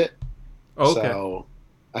saved it. Okay. So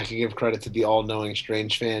I can give credit to the all-knowing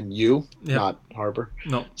Strange fan, not Harper.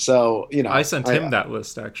 No, So I sent him that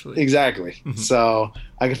list actually. Exactly. Mhm. So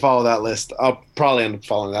I can follow that list. I'll probably end up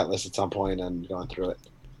following that list at some point and going through it.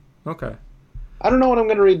 Okay. I don't know what I'm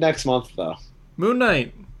going to read next month, though. Moon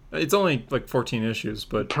Knight. It's only like 14 issues,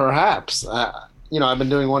 but Perhaps. I've been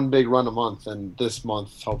doing one big run a month, and this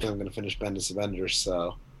month, hopefully, I'm going to finish Bendis Avengers.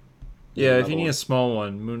 So yeah, if you another need one. a small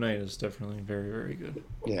one, Moon Knight is definitely very, very good.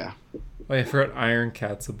 Yeah, Oh, yeah, I forgot Iron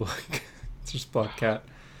Cat's a book. It's just Black Cat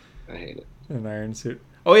I hate it. in an iron suit.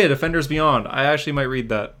 Oh yeah, Defenders Beyond. I actually might read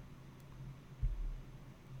that.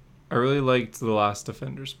 I really liked the last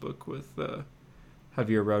Defenders book with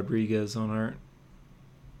Javier Rodriguez on art.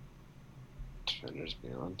 Defenders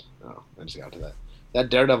Beyond. Oh, I just got to that. That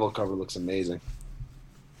Daredevil cover looks amazing.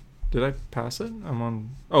 Did I pass it? I'm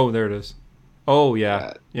on. Oh, there it is. Oh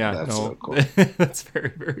yeah, yeah. that's No, so cool. that's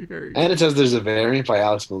very, very, very good. And it says there's a variant by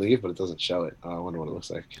Alex Maleev, but it doesn't show it. I wonder what it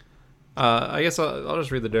looks like. I guess I'll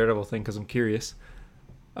just read the Daredevil thing because I'm curious.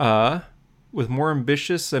 With more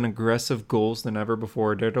ambitious and aggressive goals than ever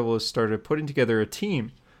before, Daredevil has started putting together a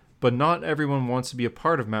team, but not everyone wants to be a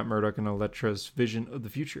part of Matt Murdock and Elektra's vision of the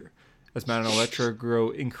future. As Matt and Elektra grow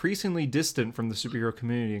increasingly distant from the superhero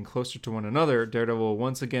community and closer to one another, Daredevil will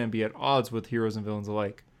once again be at odds with heroes and villains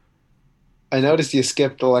alike. I noticed you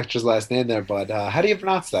skipped Electra's last name there, but how do you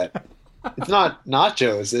pronounce that? It's not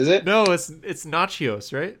Nachos, is it? No, it's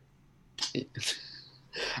Nachios, right?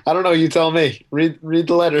 I don't know. You tell me. Read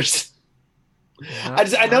the letters.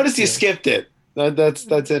 I noticed you skipped it. That's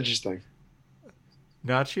interesting.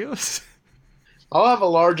 Nachios? I'll have a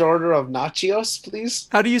large order of nachos, please.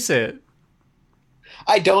 How do you say it?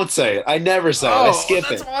 I don't say it. I never say it. I skip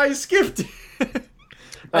that's it. why I skipped it.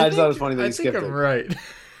 I just thought it was funny that you skipped I think it. I'm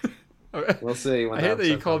right. We'll see. When I the hate that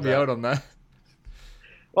you episode called comes me out on that.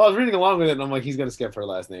 Well, I was reading along with it, and I'm like, he's gonna skip her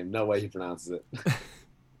last name. No way he pronounces it.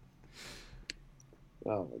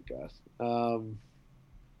 Oh my gosh.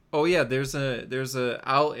 Oh yeah, there's a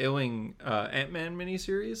Al Ewing Ant-Man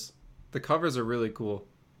miniseries. The covers are really cool.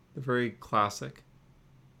 They're very classic.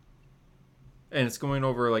 And it's going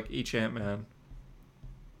over like each Ant-Man.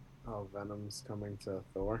 Oh, Venom's coming to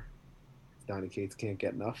Thor. Donny Cates can't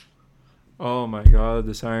get enough. Oh my god,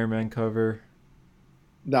 this Iron Man cover.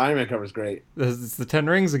 The Iron Man cover is great. It's the Ten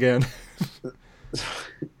Rings again.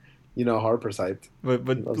 Harper's hyped. but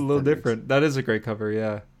He a loves little Thunderbolts. different. That is a great cover,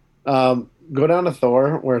 yeah. Go down to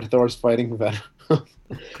Thor, where Thor's fighting Venom. God,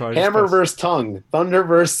 I just Hammer pressed- versus tongue, thunder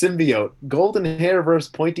versus symbiote, golden hair versus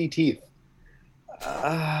pointy teeth.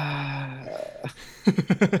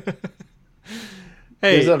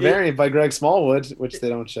 Hey, There's a variant by Greg Smallwood, which they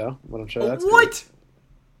don't show, but I'm sure that's cool. what?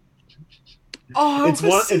 Oh, It's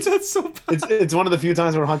one- it's- that's so bad. It's one of the few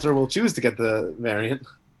times where Hunter will choose to get the variant.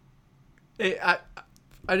 Hey,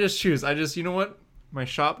 I just choose. You know what? My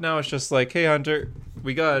shop now is just like, hey Hunter,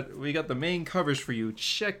 we got the main covers for you.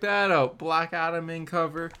 Check that out. Black Adam main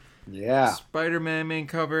cover, Yeah, Spider-Man main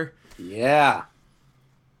cover. yeah.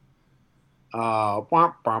 Got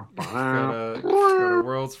a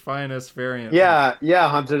world's finest variant. Yeah,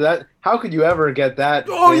 Hunter. How could you ever get that?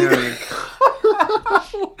 Oh, you- variant?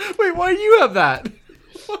 Wait, why do you have that?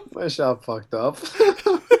 My shop fucked up.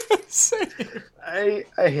 Same. I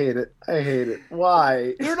hate it. I hate it.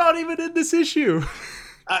 Why? They're not even in this issue.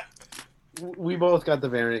 We both got the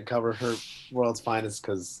variant cover for World's Finest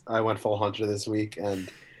because I went full Hunter this week, and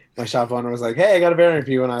my shop owner was like, "Hey, I got a variant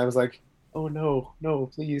for you," and I was like, "Oh no,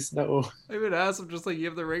 please, no." I even asked him, just like, you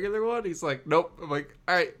have the regular one? He's like, nope. I'm like,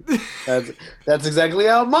 all right. That's exactly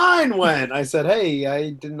how mine went. I said, "Hey, I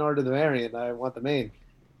didn't order the variant. I want the main,"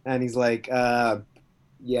 and he's like, "Yeah,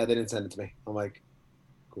 they didn't send it to me." I'm like,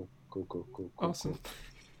 "Cool." Awesome.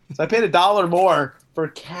 So I paid $1 more for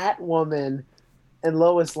Catwoman and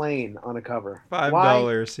Lois Lane on a cover.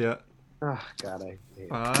 $5, yeah. Oh, God, I hate it.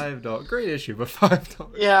 $5. Great issue, but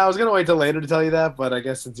 $5. Yeah, I was gonna wait till later to tell you that, but I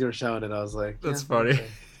guess since you were showing it, I was like, That's yeah, funny.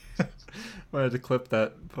 okay. I had to clip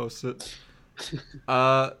that and post it.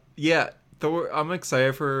 Yeah, Thor. I'm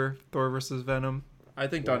excited for Thor versus Venom. I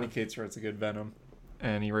think Donny Cates writes a good Venom,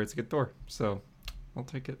 and he writes a good Thor, so I'll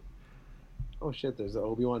take it. Oh shit! There's an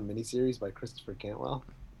Obi-Wan miniseries by Christopher Cantwell.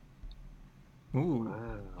 Ooh,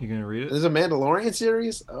 Wow. you gonna read it? There's a Mandalorian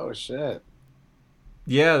series. Oh shit!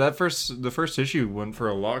 Yeah, the first issue went for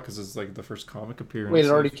a lot because it's like the first comic appearance. Wait,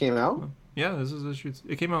 it already of- came out? Yeah, this is issue.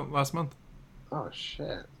 It came out last month Oh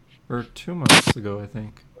shit! or 2 months ago, I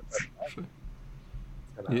think. Actually.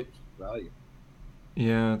 It's got Yeah. value.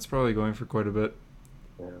 Yeah, it's probably going for quite a bit.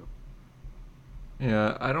 Yeah.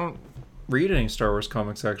 Yeah, I don't read any Star Wars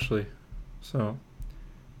comics actually, so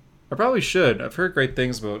I probably should. I've heard great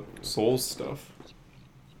things about Souls stuff.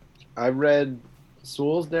 I read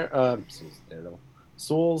Souls Daredevil.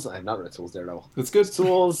 Souls. I have not read Souls Daredevil. It's good.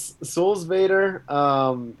 Souls Vader.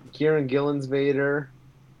 Kieran Gillen's Vader.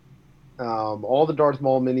 All the Darth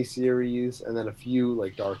Maul miniseries, and then a few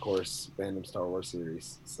like Dark Horse random Star Wars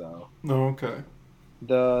series. So Oh, okay.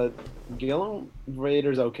 the Gillen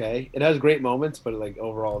Vader's okay. It has great moments, but like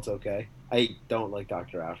overall, it's okay. I don't like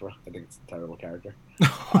Dr. Aphra. I think it's a terrible character.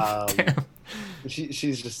 Damn.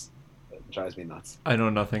 She's just it drives me nuts. I know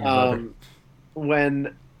nothing about her.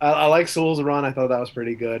 When I like Soul's run, I thought that was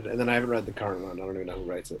pretty good, and then I haven't read the current run. I don't even know who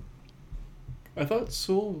writes it. I thought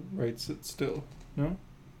Soul writes it still. No.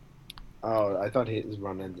 Oh, I thought his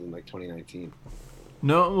run ended in like 2019.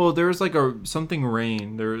 No, well, there was like a something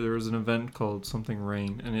Rain. There was an event called Something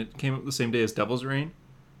Rain, and it came up the same day as Devil's Reign.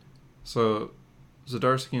 So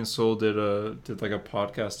Zdarsky and Soul did like a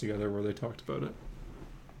podcast together where they talked about it.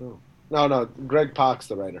 No, Greg Pak's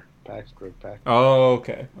the writer. Greg Pak. Oh,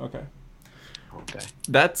 okay. Okay.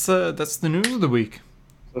 That's the news of the week.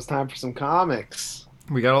 So it's time for some comics.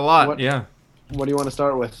 We got a lot. What- Yeah. What do you want to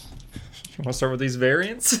start with? You want to start with these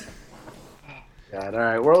variants? God, all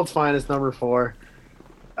right. World's Finest number 4.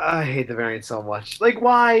 I hate the variant so much. Like,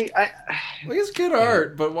 why? Like it's good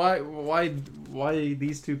art, but why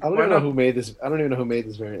these two? I don't why even know not- who made this. I don't even know who made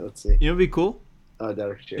this variant. Let's see. You know, what'd be cool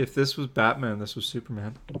Derek Cheer. if this was Batman, this was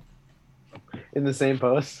Superman. In the same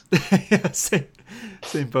pose. Yeah,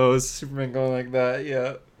 same pose. Superman going like that.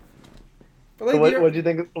 Yeah. But like So what'd you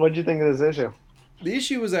think? What'd you think of this issue? the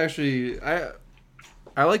issue was actually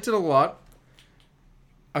I liked it a lot.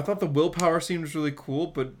 I thought the willpower scene was really cool,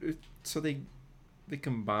 but so they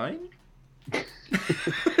combine.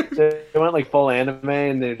 They went like full anime,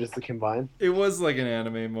 and they're just combined. It was like an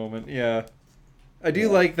anime moment, yeah. I do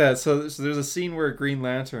like that. So there's a scene where Green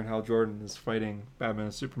Lantern, Hal Jordan, is fighting Batman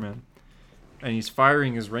and Superman, and he's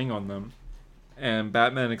firing his ring on them. And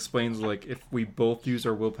Batman explains, like, if we both use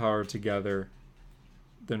our willpower together,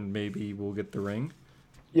 then maybe we'll get the ring.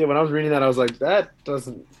 Yeah, when I was reading that, I was like, that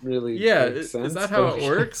doesn't really Yeah, make sense. is that how but- it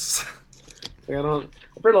works? Like, I've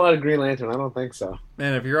read a lot of Green Lantern. I don't think so.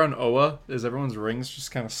 Man, if you're on Oa, is everyone's rings just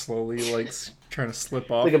kind of slowly, like, trying to slip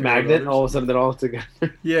off? Like a your magnet, others? all of a sudden they're all together.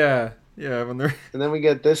 Yeah, when they're... And then we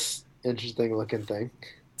get this interesting looking thing.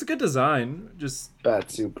 It's a good design, just... Bat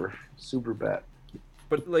super bat.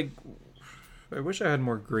 But, like... I wish I had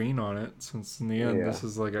more green on it, since in the end Yeah. this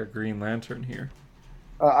is like a Green Lantern here.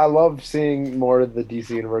 I love seeing more of the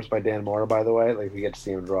DC universe by Dan Mora. By the way, like we get to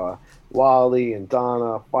see him draw Wally and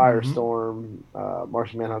Donna, Mm-hmm. Firestorm,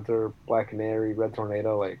 Martian Manhunter, Black Canary, Red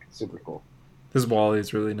Tornado. Like super cool. This Wally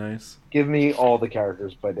is really nice. Give me all the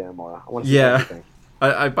characters by Dan Mora. I want to see Yeah, everything.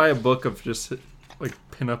 I buy a book of just like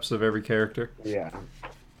pinups of every character. Yeah.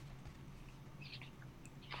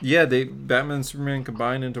 Yeah, they Batman and Superman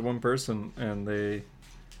combine into one person, and they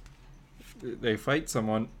fight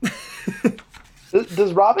someone.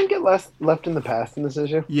 Does Robin get left in the past in this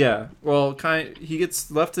issue? Yeah, well, he gets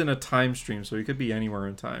left in a time stream, so he could be anywhere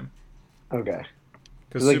in time. Okay.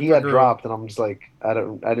 Because Like he got dropped, and I'm just like, I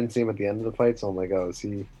didn't see him at the end of the fight, so I'm like, oh, is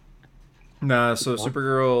he? Nah, so What?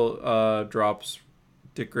 Supergirl drops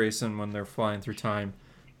Dick Grayson when they're flying through time,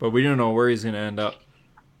 but we don't know where he's gonna end up.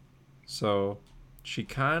 So she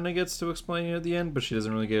kind of gets to explain it at the end, but she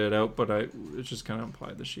doesn't really get it out. But it's just kind of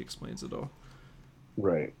implied that she explains it all.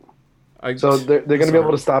 Right. I So they're gonna be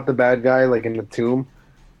able to sorry. stop the bad guy like in the tomb,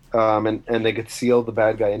 and they could seal the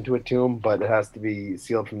bad guy into a tomb, but it has to be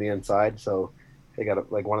sealed from the inside. So they got to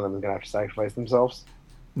like one of them is gonna have to sacrifice themselves.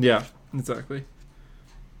 Yeah, exactly.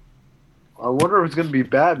 I wonder if it's gonna be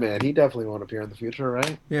Batman. He definitely won't appear in the future,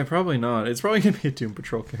 right? Yeah, probably not. It's probably gonna be a Doom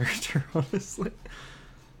Patrol character, honestly,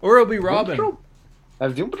 or it'll be Doom Robin. Patrol?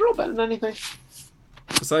 Has Doom Patrol been in anything?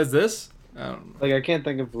 Besides this, I don't know. Like I can't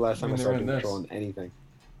think of the last time I They saw were in Doom this. Patrol in anything.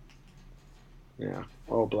 Yeah.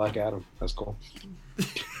 Oh, Black Adam. That's cool.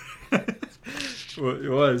 Well, it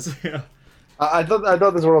was, yeah. I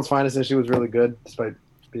thought this World's Finest issue was really good, despite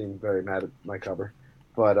being very mad at my cover.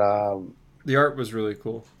 But The art was really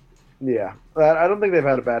cool. yeah, I don't think they've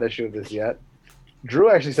had a bad issue of this yet.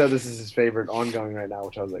 Drew actually said this is his favorite ongoing right now,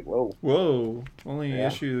 which I was like, whoa. Whoa, only Yeah.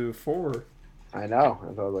 issue 4. I know.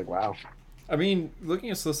 And so I was like, wow. I mean,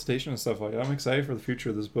 looking at solicitation and stuff like that, I'm excited for the future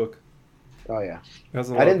of this book. Oh yeah. It has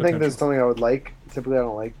a lot I didn't of think this is potential. something I would like. Typically, I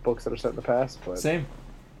don't like books that are set in the past, but Same.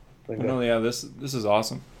 I think No, yeah, this is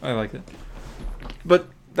awesome. I like it. But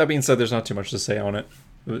that being said, there's not too much to say on it.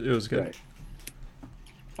 It was good.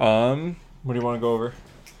 Right. What do you want to go over?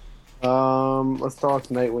 Let's talk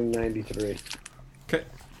Nightwing 93. Okay.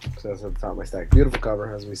 So that's at the top of my stack. Beautiful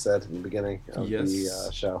cover, as we said in the beginning of the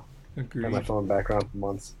Yes. show. Agreed. And my phone background for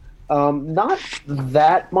months. Not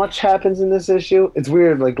that much happens in this issue. It's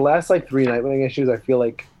weird. Like last 3 Nightwing issues, I feel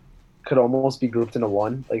like could almost be grouped into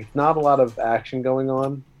one. Like not a lot of action going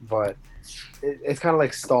on, but it's kind of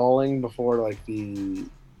like stalling before like the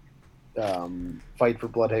fight for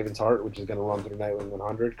Bloodhaven's heart, which is going to run through Nightwing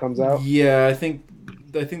 100, comes out. Yeah, I think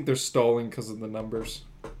they're stalling because of the numbers.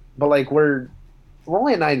 But like we're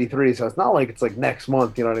only at 93, so it's not like it's like next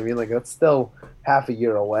month. You know what I mean? Like that's still half a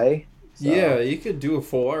year away. So, Yeah, you could do a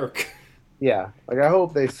full arc. yeah. Like I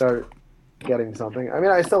hope they start getting something. I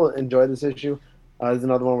mean, I still enjoy this issue. There's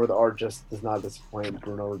another one where the art just does not disappoint.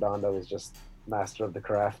 Bruno Redondo is just master of the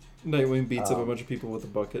craft, Nightwing beats up a bunch of people with a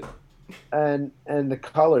bucket. and the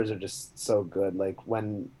colors are just so good. Like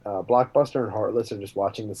when Blockbuster and Heartless are just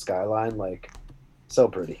watching the skyline, like so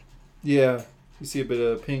pretty. Yeah, you see a bit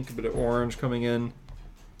of pink, a bit of orange coming in.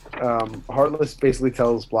 Heartless basically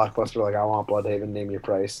tells Blockbuster like, "I want Bloodhaven. Name your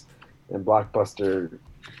price," and Blockbuster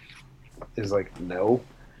is like, "No,"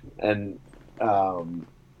 and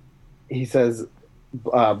he says,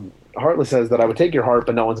 Heartless says that I would take your heart,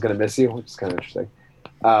 but no one's going to miss you, which is kind of interesting.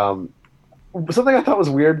 Something I thought was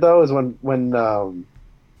weird though is when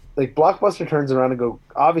like Blockbuster turns around and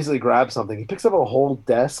obviously grabs something. He picks up a whole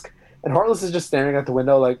desk, and Heartless is just staring at the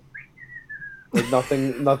window like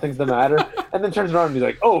nothing's the matter, and then turns around and he's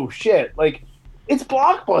like, "Oh shit!" Like it's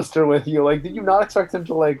Blockbuster with you. Like, did you not expect him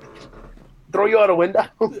to like throw you out a window?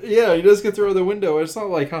 Yeah, he does get through the window. It's not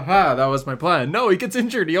like, haha, that was my plan. No, he gets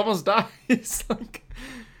injured. He almost dies. Like,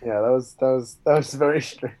 Yeah, that was very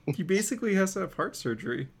strange. he basically has to have heart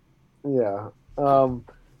surgery. Yeah.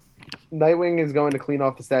 Nightwing is going to clean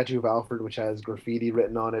off the statue of Alfred, which has graffiti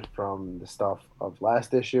written on it from the stuff of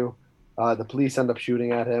last issue. The police end up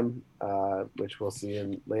shooting at him, which we'll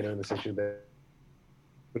see later in this issue,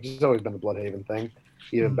 which has always been the Bloodhaven thing,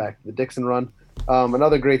 even back to the Dixon run.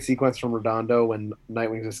 Another great sequence from Redondo when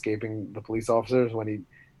Nightwing's escaping the police officers, when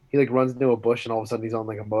he like runs into a bush and all of a sudden he's on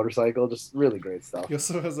like a motorcycle. Just really great stuff. He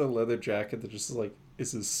also has a leather jacket that just like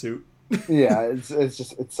is his suit. Yeah,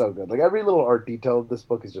 it's so good. Like every little art detail of this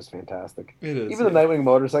book is just fantastic. It is. Even the Nightwing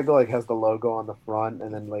motorcycle like has the logo on the front,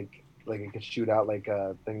 and then like it could shoot out like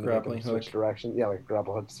a thing to make Grappling him switch hook. directions. Yeah, like a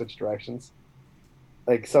grapple hook to switch directions.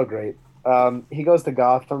 Like so great. He goes to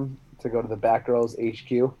Gotham to go to the Batgirls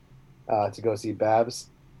HQ to go see Babs.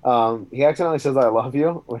 He accidentally says "I love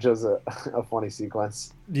you," which is a funny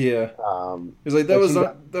sequence. Yeah. He's like, that Like was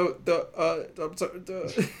she's I'm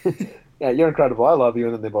sorry, yeah, you're incredible. I love you,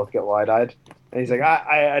 and then they both get wide-eyed, and he's like,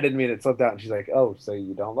 I didn't mean it, slipped out, and she's like, oh, so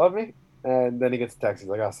you don't love me? And then he gets a text. He's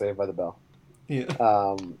like, I'll Saved by the Bell. yeah.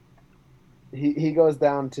 Um, he goes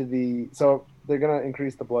down to so they're gonna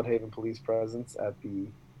increase the Bloodhaven police presence at the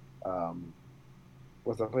um,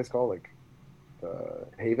 what's that place called? Like the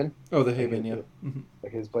Haven, Oh, the like Haven, yeah. Hmm.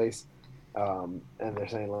 like his place. And they're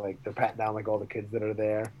saying like they're patting down like all the kids that are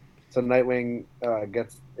there. So Nightwing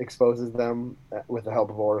exposes them with the help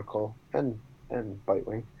of Oracle and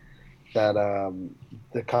Bitewing that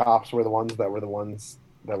the cops were the ones that were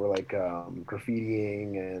like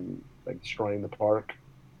graffitiing and like destroying the park.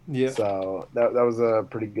 Yeah. So that was a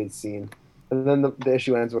pretty good scene. And then the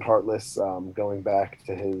issue ends with Heartless going back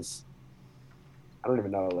to his, I don't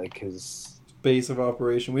even know, like his, Base of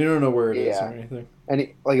operation. We don't know where it is or yeah. anything. And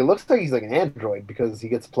like it looks like he's like an android because he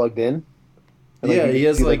gets plugged in. And like Yeah, you he can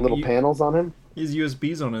has see like like little panels on him. he has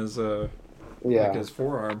USBs on his like Yeah. his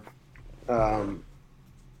forearm. Um,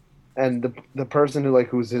 and the person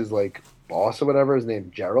who's his like boss or whatever is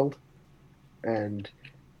named Gerald, and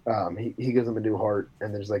he gives him a new heart,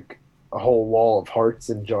 and there's like a whole wall of hearts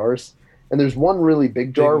in jars. And there's one really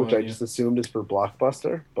big jar, Big which one, I yeah. just assumed is for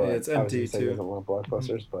Blockbuster, but Yeah, it's empty, obviously he said he too. doesn't want Mm-hmm.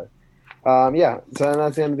 Blockbusters. But yeah, so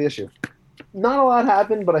that's the end of the issue. Not a lot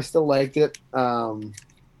happened, but I still liked it. I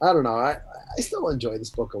don't know. I still enjoy this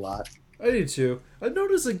book a lot, I do too. I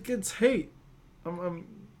notice it gets hate. I'm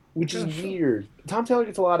which is kind of shocked. weird. Tom Taylor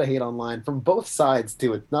gets a lot of hate online from both sides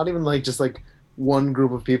too. It's not even like just like one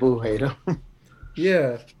group of people who hate him.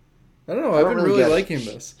 Yeah. I don't know. I I've don't been really really get it. liking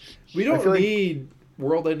this. We I don't feel like need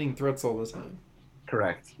world-ending threats all the time.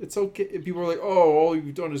 correct. It's okay if people are like, "Oh, all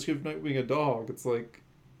you've done is give Nightwing a dog." It's like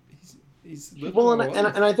he's living Well, a and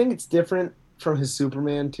life. I think it's different from his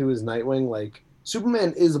Superman to his Nightwing. Like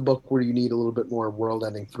Superman is a book where you need a little bit more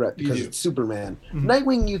world-ending threat You because do. it's Superman. Mhm.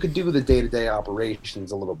 Nightwing, you could do the day-to-day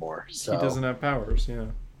operations a little more. He So doesn't have powers. Yeah,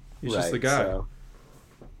 he's just a right. guy. So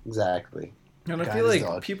exactly. And I Guy feel and his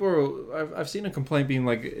like dog. people are. I've seen a complaint being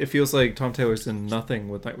like, it feels like Tom Taylor's done nothing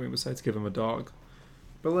with Nightwing besides give him a dog.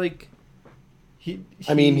 But like,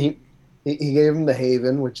 I mean, he he gave him the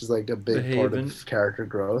Haven, which is like a the big part Haven. of character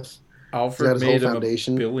growth. He's got Alfred his whole made him a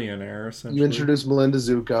foundation. billionaire You essentially. introduced Melinda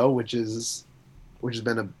Zuko, which has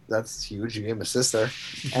been that's huge. You gave him a sister,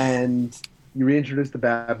 and you reintroduced the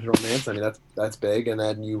Babs romance. I mean, that's big. And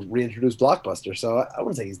then you reintroduced Blockbuster. So I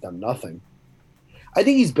wouldn't say he's done nothing. I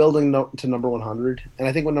think he's building to number 100, and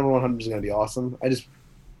I think when number 100 is going to be awesome. I just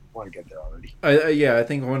want to get there already. Yeah, I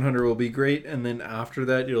think 100 will be great, and then after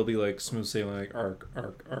that, it'll be like smooth sailing, like arc,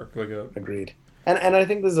 like a. Agreed. And I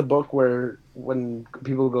think this is a book where when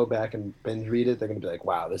people go back and binge read it, they're going to be like,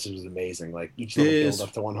 wow, this was amazing. Like each little This, build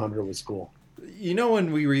up to 100 was cool. you know,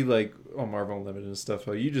 when we read like Marvel Unlimited and stuff,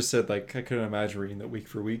 you just said like I couldn't imagine reading that week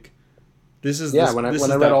for week. This is Yeah, this when this I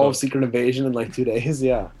is read that all book. of Secret Invasion in like 2 days,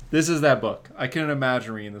 yeah. This is that book. I couldn't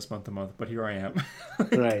imagine reading this month to month, but here I am.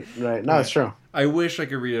 Right. No, Yeah. it's true. I wish I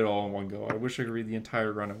could read it all in one go. I wish I could read the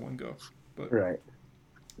entire run in one go. But Right.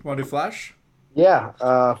 want to do Flash? Yeah,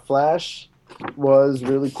 Flash was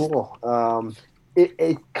really cool.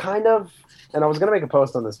 It kind of, and I was gonna make a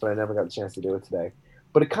post on this, but I never got a chance to do it today.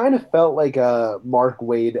 But it kind of felt like a Mark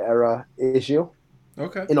Waid era issue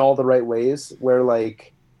Okay. in all the right ways, where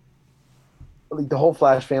like the whole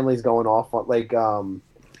Flash family is going off on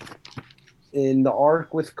in the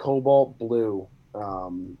arc with Cobalt Blue,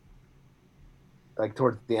 like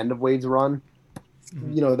towards the end of Wade's run.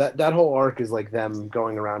 Mhm. You know that whole arc is like them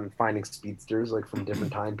going around and finding speedsters like from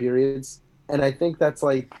different time periods, and I think that's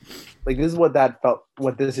like this is what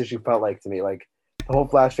this issue felt like to me. Like the whole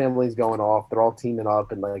Flash family is going off, they're all teaming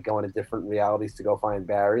up and like going to different realities to go find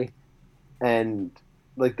Barry, and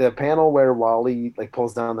like the panel where Wally like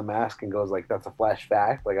pulls down the mask and goes like that's a Flash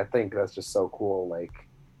fact. Like I think that's just so cool. Like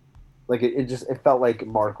it felt like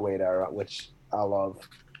Mark Waid era, which I love.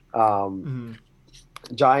 Mhm.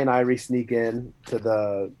 Jai and Irie sneak in to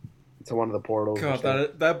one of the portals. God, which they're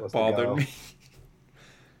that supposed to bothered go. me.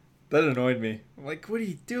 That annoyed me. I'm like, what are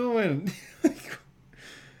you doing?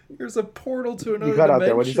 There's a portal to another cut dimension. out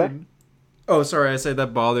there. What'd you say? Oh, sorry. I said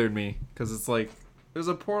that bothered me because it's like there's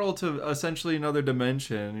a portal to essentially another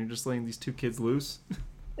dimension. And you're just letting these two kids loose.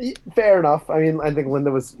 Fair enough. I mean, I think Linda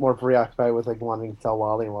was more preoccupied with like wanting to tell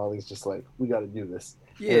Wally, and Wally's just like, "We got to do this."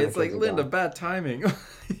 Yeah, And then it's the like kids are Linda, gone. bad timing.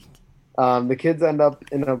 The kids end up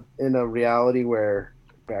in a reality where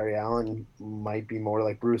Barry Allen might be more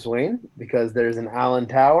like Bruce Wayne because there's an Allen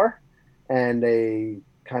Tower and a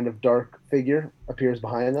kind of dark figure appears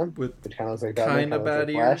behind them, With which kind of looks like Batman, kind kind of of looks bad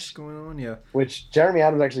like ears Flash. going on. Yeah. Which Jeremy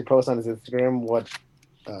Adams actually posts on his Instagram what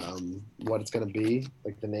it's gonna be,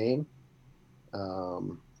 like the name.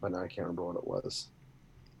 But now I can't remember what it was.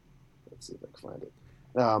 Let's see if I can find it.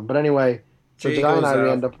 But anyway, so Jay Jai and goes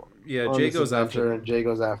Irie end after. up Yeah, on Jay this goes after adventure, them. and Jay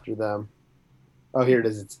goes after them. Oh, here it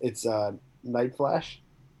is. It's Night Flash.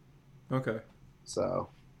 Okay. So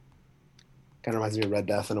kind of reminds me of Red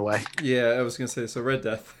Death in a way. Yeah, I was gonna say so. Red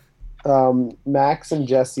Death. Max and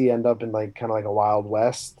Jesse end up in like kind of like a Wild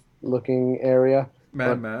West looking area, Mad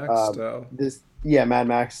but Max style. Mad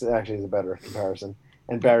Max actually is a better comparison.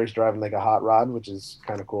 And Barry's driving like a hot rod, which is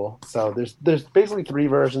kind of cool. So there's basically three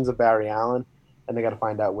versions of Barry Allen, and they got to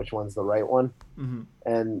find out which one's the right one. Mm-hmm.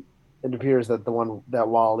 And it appears that the one that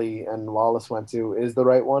Wally and Wallace went to is the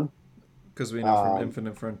right one. Because we know from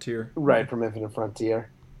Infinite Frontier. Right, from Infinite Frontier.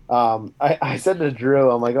 I said to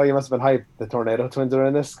Drew, I'm like, oh, you must have been hyped. The Tornado Twins are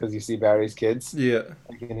in this because you see Barry's kids Yeah.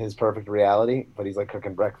 like, in his perfect reality, but he's like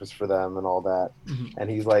cooking breakfast for them and all that. Mm-hmm. And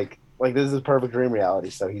he's like this is his perfect dream reality.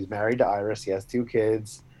 So he's married to Iris. He has two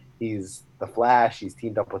kids. He's the Flash. He's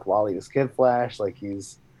teamed up with Wally, his kid Flash. Like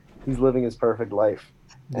he's living his perfect life.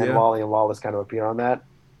 And Yeah. Wally and Wallace kind of appear on that.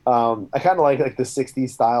 I kind of like the '60s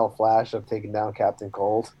style Flash of taking down Captain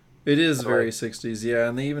Cold. It is And, very like, 60s, yeah,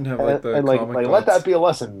 and they even have like the and comic let that books. be a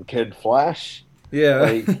lesson, kid Flash.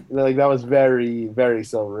 Yeah. Like that was very, very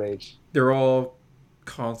Silver Age. They're all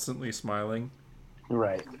constantly smiling.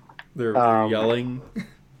 Right. They're Um, yelling.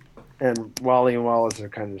 And Wally and Wallace are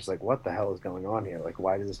kind of just like, what the hell is going on here? Like,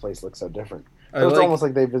 why does this place look so different? I So it's like almost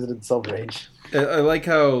like they visited Silver Age. I like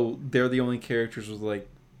how they're the only characters with like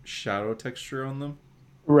shadow texture on them.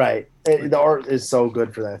 Right. The art is so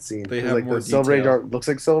good for that scene. They 'Cause, have like more the Silver Age detail. art looks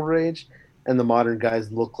like Silver Age, and the modern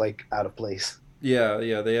guys look like out of place. Yeah,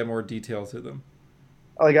 they have more detail to them.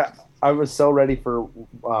 Like I was so ready for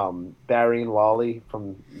Barry and Wally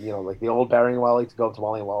from like the old Barry and Wally to go up to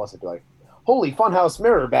Wally and Wallace and be like, "Holy funhouse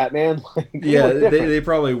mirror, Batman!" Like, you Yeah, look different. they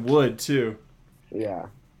probably would too. Yeah.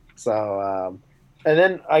 So, and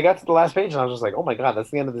then I got to the last page and I was just like, oh my God,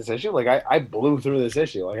 that's the end of this issue. Like I blew through this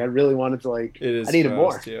issue. Like I really wanted to It is I needed fast,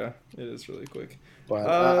 more, yeah. It is really quick. but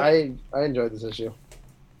Uh, I enjoyed this issue.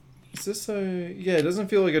 Is this a yeah, it doesn't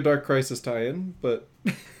feel like a Dark Crisis tie-in, but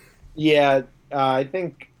Yeah. I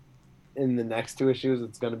think in the next two issues,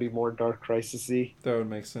 it's going to be more Dark Crisis-y. that would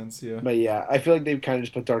make sense, yeah. But yeah, I feel like they've kind of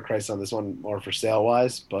just put Dark Crisis on this one more for sale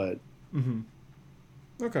wise, but Mm-hmm.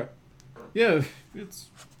 Okay. Yeah, it's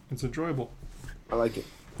enjoyable. I like it.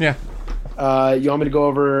 Yeah. You want me to go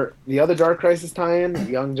over the other Dark Crisis tie-in,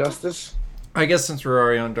 Young Justice? I guess since we're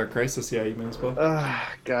already on Dark Crisis, yeah, you may as well.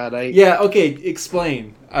 God, Yeah, okay,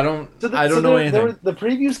 explain. I don't know anything. The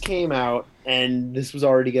previews came out, and this was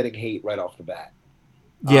already getting hate right off the bat.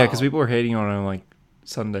 Yeah, because people were hating on it like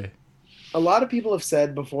Sunday. A lot of people have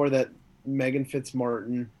said before that Megan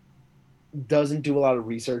Fitzmartin doesn't do a lot of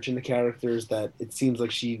research into characters, that it seems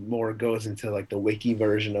like she more goes into like the wiki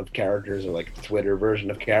version of characters or like the Twitter version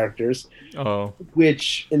of characters, Oh.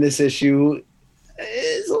 which in this issue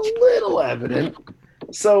is a little evident.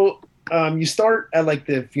 So you start at like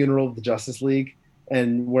the funeral of the Justice League,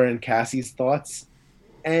 and we're in Cassie's thoughts,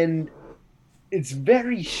 and it's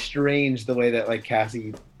very strange the way that like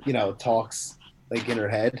Cassie, talks like in her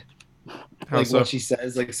head, How like so? what she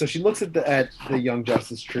says. Like so, she looks at the Young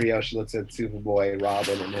Justice trio. She looks at Superboy,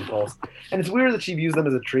 Robin, and Impulse, and it's weird that she views them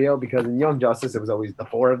as a trio because in Young Justice it was always the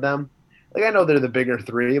four of them. Like I know they're the bigger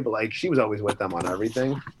three, but like she was always with them on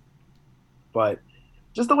everything. But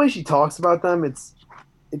just the way she talks about them, it's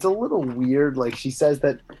a little weird. Like she says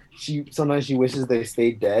that sometimes she wishes they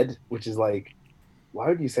stayed dead, which is like, why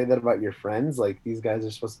would you say that about your friends? Like these guys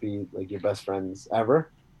are supposed to be like your best friends ever.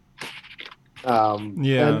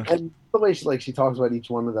 Yeah. And the way she talks about each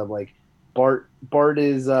one of them, like Bart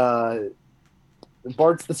is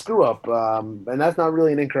Bart's the screw up, and that's not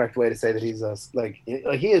really an incorrect way to say that he's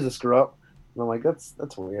he is a screw up. And I'm like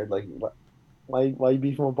that's weird. Like what? Why you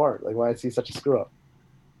beefing with Bart? Like why is he such a screw up?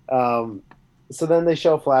 So then they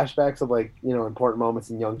show flashbacks of like important moments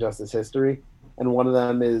in Young Justice history, and one of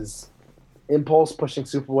them is Impulse pushing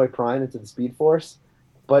Superboy Prime into the Speed Force,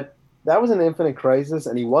 but that was an Infinite Crisis,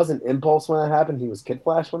 and he wasn't Impulse when that happened. He was Kid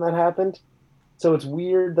Flash when that happened. So it's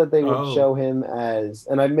weird that they would show him as,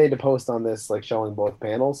 and I made a post on this, like showing both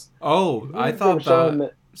panels. Oh, I They thought would show him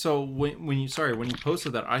that. So when you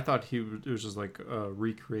posted that, I thought it was just like a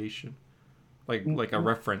recreation, like a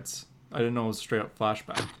reference. I didn't know it was straight up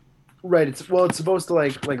flashback. Right. It's supposed to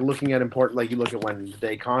like looking at important, like you look at when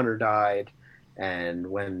Day Connor died, and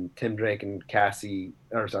when Tim Drake and Cassie,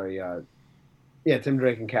 Tim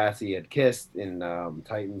Drake and Cassie had kissed in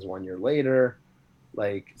Titans 1 year later.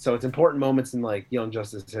 Like, so it's important moments in like Young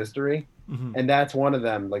Justice history, Mm-hmm. and that's one of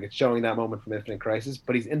them. Like, it's showing that moment from Infinite Crisis,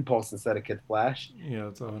 but he's Impulse instead of Kid Flash. Yeah,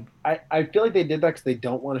 it's on. I feel like they did that because they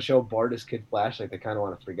don't want to show Bart as Kid Flash. Like, they kind of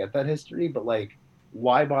want to forget that history, but like,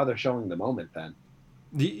 why bother showing the moment then?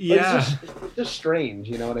 Like, Yeah. it's just strange,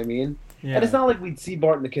 you know what I mean? Yeah. And it's not like we'd see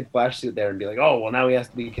Bart in the Kid Flash suit there and be like, oh, well, now he has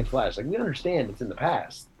to be Kid Flash. Like, we understand it's in the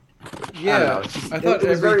past. Yeah. I thought it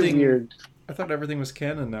was very weird. I thought everything was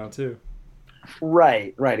canon now too.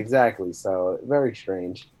 Right, exactly. So very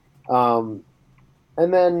strange. And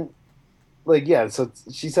then, like, yeah. So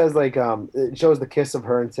she says like it shows the kiss of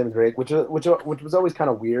her and Tim Drake, which was always kind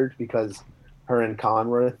of weird because her and Khan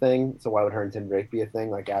were a thing. So why would her and Tim Drake be a thing?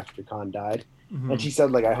 Like after Khan died, Mm-hmm. and she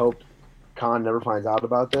said like I hope Khan never finds out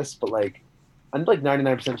about this, but like I'm like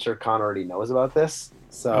 99% sure Khan already knows about this.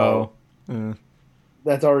 So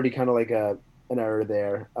that's already kind of like an error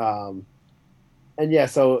there. And yeah,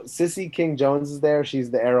 so Sissy King Jones is there.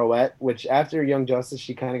 She's the Arrowette, which after Young Justice,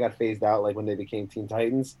 she kind of got phased out, like when they became Teen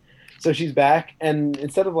Titans. So she's back, and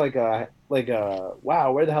instead of like a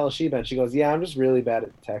wow, where the hell has she been? She goes, yeah, I'm just really bad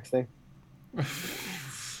at texting.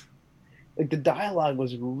 Like the dialogue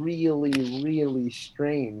was really, really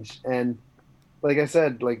strange, and like I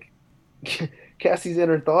said, like Cassie's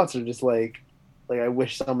inner thoughts are just like I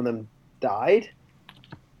wish some of them died.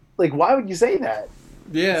 Like, why would you say that?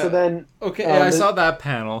 Yeah. So then, okay, I saw that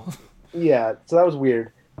panel. Yeah, so that was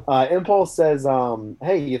weird. Impulse says,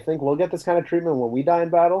 "Hey, you think we'll get this kind of treatment when we die in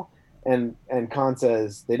battle?" And Khan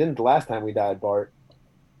says, "They didn't the last time we died, Bart."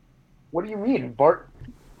 What do you mean, Bart?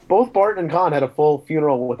 Both Bart and Khan had a full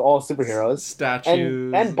funeral with all superheroes.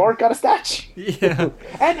 Statues. And Bart got a statue. Yeah.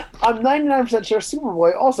 And I'm 99% sure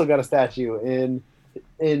Superboy also got a statue in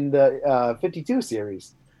the 52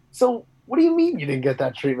 series. So what do you mean you didn't get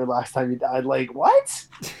that treatment last time you died? Like, what?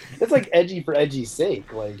 It's like edgy for edgy's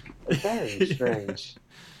sake. Like, very strange.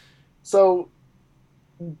 So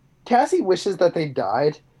Cassie wishes that they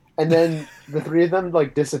died, and then the three of them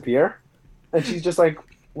like disappear, and she's just like,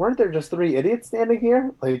 weren't there just three idiots standing here?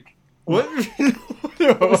 Like, what?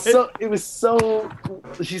 it was so.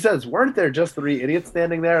 She says, weren't there just three idiots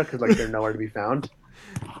standing there? Because like they're nowhere to be found.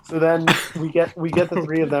 So then we get the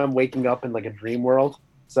three of them waking up in like a dream world.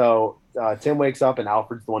 So Tim wakes up, and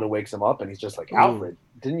Alfred's the one who wakes him up, and he's just like, Alfred,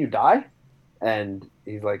 didn't you die? And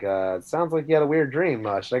he's like, sounds like you had a weird dream.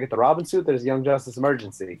 Should I get the Robin suit? There's a Young Justice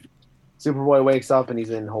emergency. Superboy wakes up, and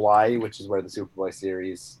he's in Hawaii, which is where the Superboy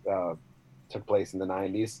series took place in the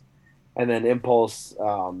 90s. And then Impulse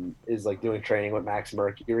is like doing training with Max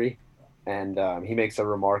Mercury, and he makes a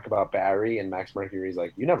remark about Barry, and Max Mercury's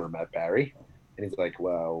like, you never met Barry. And he's like,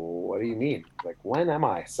 well, what do you mean? Like, when am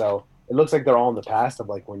I? So it looks like they're all in the past of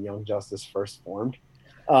like when Young Justice first formed.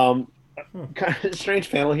 Kind of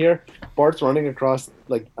strange panel here. Bart's running across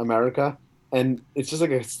like America, and it's just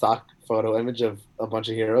like a stock photo image of a bunch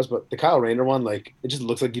of heroes. But the Kyle Rayner one, like, it just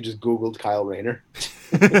looks like you just Googled Kyle Rayner.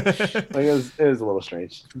 Like, it was a little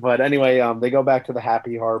strange. But anyway, they go back to the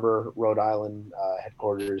Happy Harbor, Rhode Island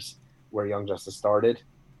headquarters where Young Justice started,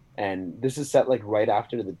 and this is set like right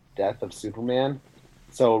after the death of Superman.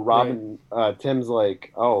 So Robin, Tim's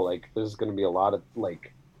like, oh, like there's going to be a lot of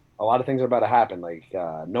things are about to happen. Like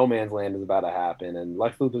No Man's Land is about to happen, and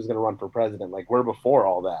Lex Luthor's going to run for president. Like, we're before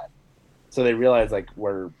all that. So they realize like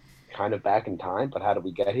we're kind of back in time, but how did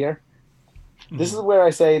we get here? Mm-hmm. This is where I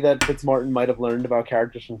say that Fitzmartin might have learned about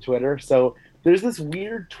characters from Twitter. So there's this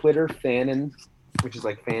weird Twitter fanon, which is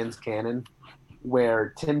like fans canon,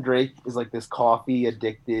 where Tim Drake is like this coffee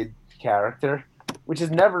addicted character, which has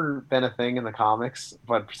never been a thing in the comics,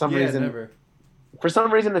 but for some reason,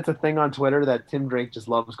 it's a thing on Twitter that Tim Drake just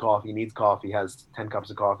loves coffee, needs coffee, has 10 cups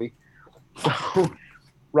of coffee. So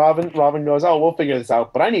Robin goes, oh, we'll figure this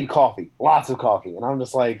out, but I need coffee, lots of coffee. And I'm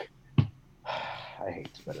just like, I hate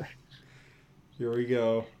Twitter. Here we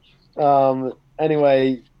go.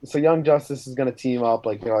 Anyway, so Young Justice is going to team up.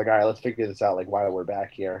 Like, they're like, all right, let's figure this out, like, why we're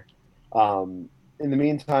back here. In the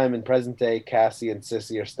meantime, in present day, Cassie and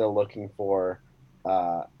Sissy are still looking for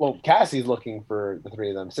Cassie's looking for the three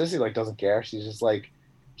of them. Sissy like doesn't care. She's just like,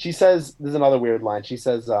 she says, there's another weird line. She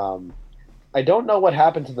says, I don't know what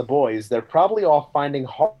happened to the boys. They're probably off finding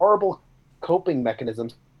horrible coping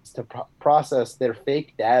mechanisms to process their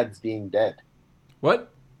fake dads being dead.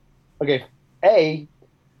 What? Okay,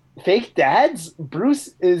 fake dads?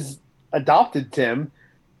 Bruce is adopted Tim.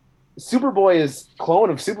 Superboy is clone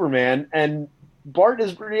of Superman, and Bart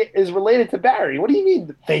is related to Barry. What do you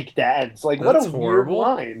mean fake dads? Like, what a horrible weird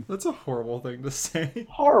line. That's a horrible thing to say.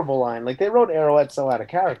 Horrible line. Like, they wrote Arrowette so out of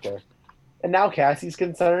character. And now Cassie's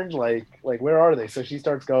concerned. Like where are they? So she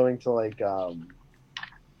starts going to like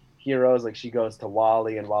heroes. Like, she goes to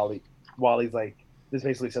Wally, and Wally's like, this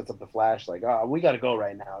basically sets up the Flash, like, oh, we got to go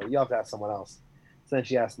right now. You have to ask someone else. So then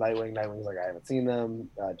she asks Nightwing. Nightwing's like, I haven't seen them.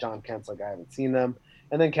 John Kent's like, I haven't seen them.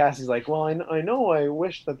 And then Cassie's like, well, I know I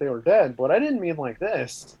wish that they were dead, but I didn't mean like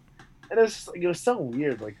this. And it was just, like, it was so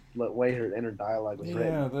weird, like the way her inner dialogue was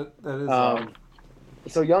written. Yeah, that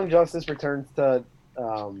is. So Young Justice returns to,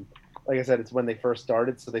 like I said, it's when they first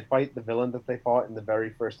started. So they fight the villain that they fought in the very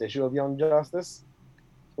first issue of Young Justice,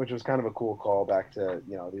 which was kind of a cool callback to,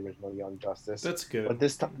 you know, the original Young Justice. That's good. But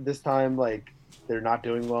this time, like, they're not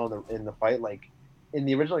doing well in the fight. Like, in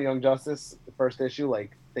the original Young Justice, the first issue,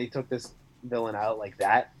 like, they took this villain out like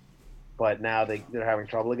that, but now they're having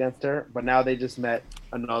trouble against her. But now they just met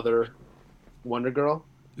another Wonder Girl.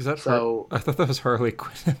 Is that so? I thought that was Harley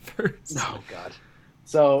Quinn at first. Oh God.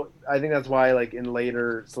 So I think that's why, like, in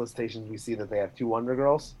later solicitations, we see that they have two Wonder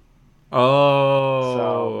Girls. Oh.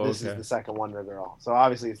 So this is the second Wonder Girl. So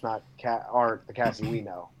obviously it's not the Cassie we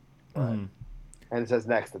know. And it says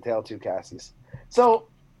next, the Tale 2 Cassies. So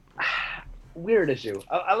weird issue.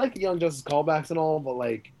 I like the Young Justice callbacks and all, but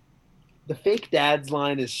like the fake dad's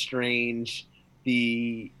line is strange.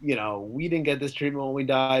 We didn't get this treatment when we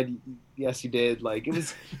died. Yes, you did. Like, it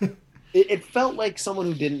was, it felt like someone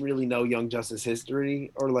who didn't really know Young Justice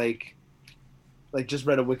history, or like just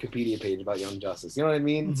read a Wikipedia page about Young Justice. You know what I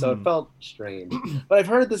mean? Mm-hmm. So it felt strange. But I've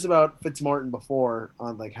heard this about Fitzmartin before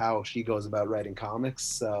on like how she goes about writing comics.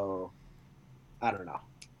 So I don't know.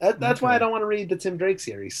 That's why I don't want to read the Tim Drake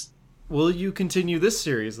series. Will you continue this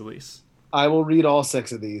series at least? I will read all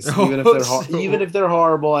 6 of these, even if they're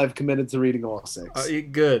horrible. I've committed to reading all 6.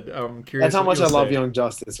 Good. I'm curious. That's how much I love Young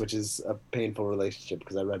Justice, which is a painful relationship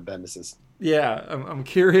because I read Bendis's. Yeah, I'm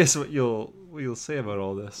curious what you'll say about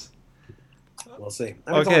all this. We'll see.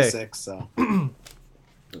 It's only 6, so. The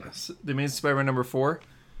Amazing Spider-Man number 4.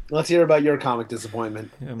 Let's hear about your comic disappointment.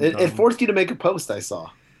 It forced you to make a post. I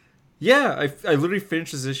saw. Yeah, I literally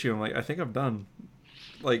finished this issue. I'm like, I think I'm done.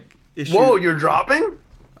 Like, Whoa, you're dropping?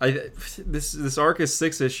 This arc is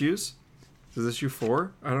 6 issues. This is issue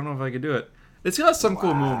 4. I don't know if I can do it. It's got some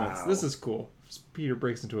cool moments. This is cool. Peter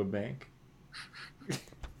breaks into a bank.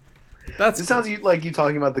 It sounds like you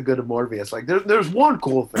talking about the good of Morbius. Like, there's one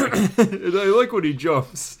cool thing. I like when he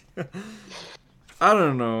jumps. I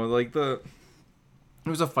don't know. Like, it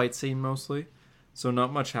was a fight scene mostly, so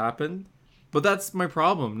not much happened. But that's my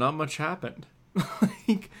problem. Not much happened.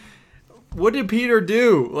 Like, what did Peter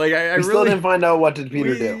do? Like, I still didn't find out what did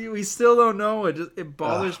Peter do. We still don't know. It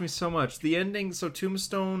bothers me so much. The ending. So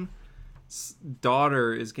Tombstone's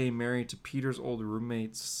daughter is getting married to Peter's old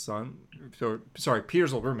roommate's son. Sorry,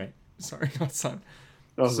 Peter's old roommate. Sorry, not son.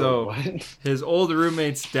 So his old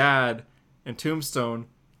roommate's dad and Tombstone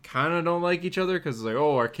kind of don't like each other because it's like,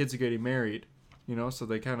 oh, our kids are getting married, you know. So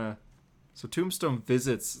they so Tombstone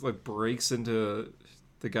visits, like, breaks into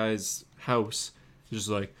the guy's house, just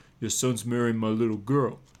like, your son's marrying my little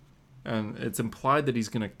girl, and it's implied that he's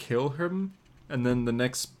gonna kill him. And then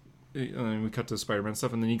we cut to Spider-Man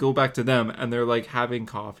stuff, and then you go back to them, and they're like having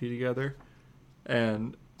coffee together,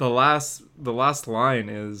 and the last line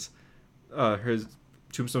is, his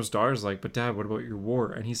Tombstone's daughter's like, but Dad, what about your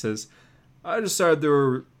war? And he says, I decided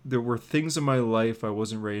there were things in my life I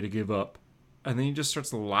wasn't ready to give up. And then he just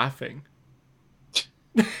starts laughing.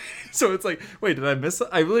 So it's like, wait, did I miss it?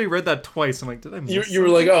 I really read that twice. I'm like, did I miss You were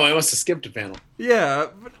like, oh, I must have skipped a panel. Yeah,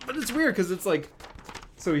 but it's weird because it's like,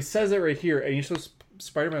 so he says it right here, and he shows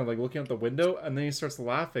Spider-Man like looking out the window, and then he starts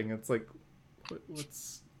laughing. It's like,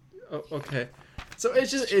 what's... Oh, okay. So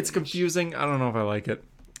it's confusing. I don't know if I like it.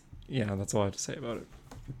 Yeah, that's all I have to say about it.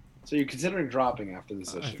 So you're considering dropping after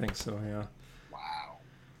this issue? I think so, yeah. Wow.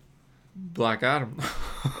 Black Adam.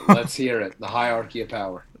 Let's hear it. The hierarchy of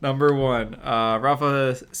power. Number 1.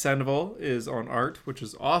 Rafa Sandoval is on art, which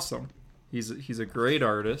is awesome. He's a great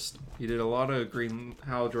artist. He did a lot of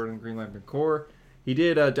Hal Jordan Green Lantern Corps. He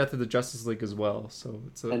did Death of the Justice League as well. So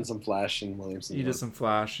and some Flash and Williamson. He did some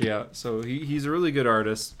Flash, yeah. So he's a really good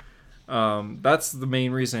artist. That's the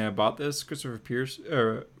main reason I bought this. Christopher Priest.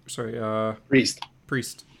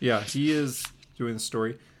 Yeah, he is doing the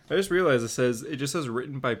story. I just realized it just says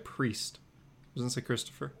written by Priest. It doesn't say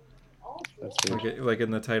Christopher. That's like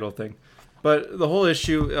in the title thing. But the whole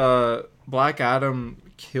issue, Black Adam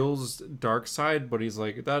kills Darkseid, but he's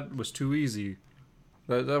like, that was too easy.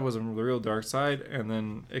 That wasn't the real Darkseid. And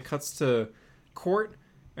then it cuts to court,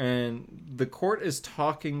 and the court is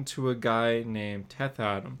talking to a guy named Teth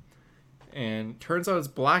Adam. And turns out it's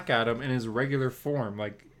Black Adam in his regular form.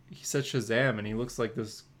 Like, he said Shazam, and he looks like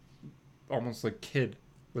this almost like kid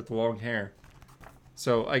with long hair.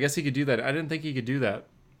 So I guess he could do that. I didn't think he could do that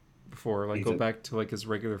before. Like, go back to like his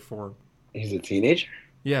regular form. He's a teenager?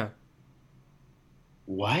 Yeah.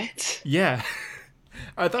 What? Yeah.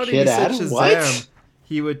 I thought if Kid he said Adam? Shazam, What?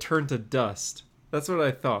 he would turn to dust. That's what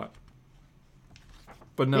I thought.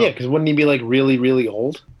 But Yeah, no. because wouldn't he be like really, really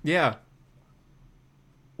old? Yeah.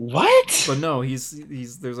 What? But no, he's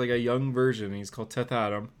there's like a young version. He's called Teth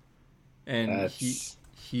Adam, and That's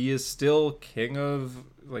he is still king of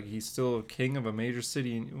he's still king of a major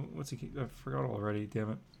city. What's he? I forgot already.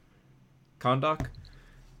 Damn it, Kondak.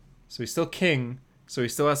 So he's still king. So he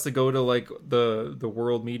still has to go to like the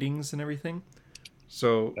world meetings and everything.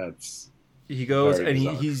 So that's he goes very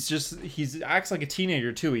and bizarre. he's acts like a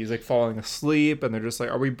teenager too. He's like falling asleep, and they're just like,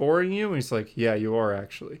 "Are we boring you?" And he's like, "Yeah, you are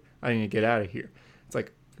actually. I need to get out of here." It's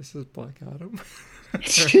like, this is Black Adam.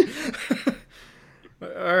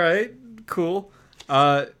 All right, cool.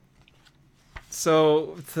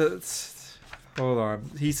 So hold on.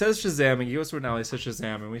 He says Shazam, and he goes to an alley, says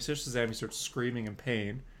Shazam, and when he says Shazam, he starts screaming in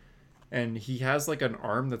pain, and he has like an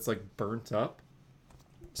arm that's like burnt up.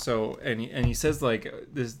 So and he says like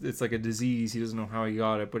this, it's like a disease. He doesn't know how he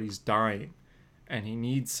got it, but he's dying, and he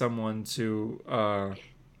needs someone to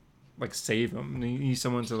like save him. He needs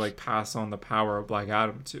someone to like pass on the power of Black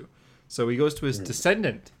Adam to. So he goes to his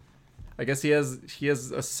descendant. I guess he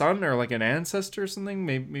has a son or like an ancestor or something.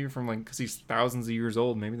 Maybe from like because he's thousands of years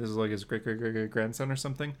old. Maybe this is like his great grandson or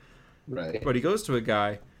something. Right. But he goes to a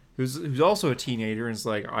guy who's also a teenager and is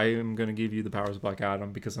like, I am gonna give you the powers of Black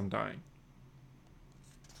Adam because I'm dying.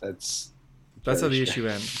 That's how the issue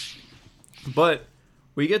ends. But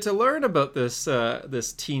we get to learn about this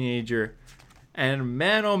this teenager, and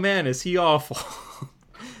man, oh man, is he awful!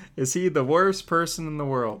 Is he the worst person in the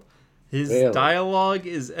world? His dialogue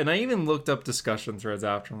is, and I even looked up discussion threads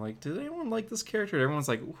after. I'm like, did anyone like this character? And everyone's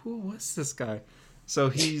like, who was this guy?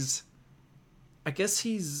 So I guess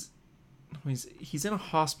he's in a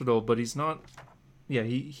hospital, but he's not. Yeah,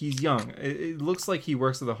 he's young. It looks like he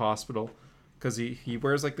works at the hospital because he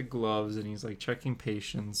wears like the gloves and he's like checking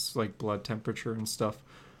patients like blood temperature and stuff.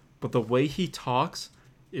 But the way he talks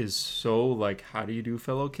is so like, how do you do,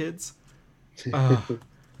 fellow kids?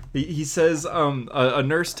 He says a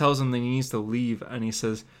nurse tells him that he needs to leave, and he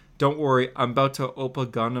says, don't worry, I'm about to Oppa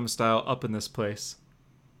Gundam style up in this place.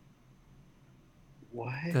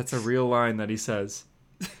 What? That's a real line that he says.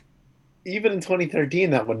 Even in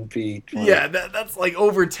 2013, that wouldn't be funny. Yeah, that's like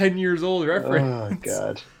over 10 years old reference. Oh,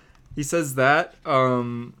 God. He says that.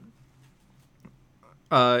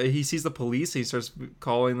 He sees the police. He starts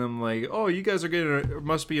calling them like, "Oh, you guys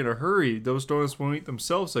must be in a hurry. Those donuts won't eat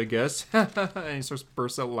themselves, I guess." And he starts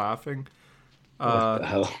bursts out laughing. What the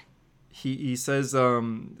hell? He says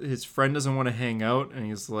his friend doesn't want to hang out, and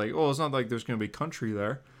he's like, "Oh, it's not like there's gonna be country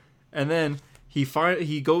there." And then he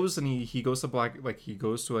goes to he goes to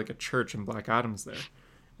like a church, and Black Adam's there,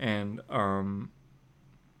 and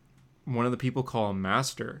one of the people call him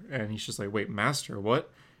Master, and he's just like, "Wait, Master,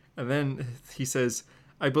 what?" And then he says,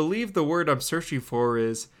 I believe the word I'm searching for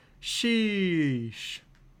is sheesh.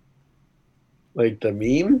 Like the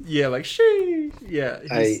meme? Yeah, like sheesh. Yeah,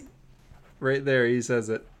 right there. He says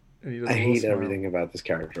it. And he does I hate smile. everything about this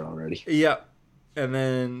character already. Yeah. And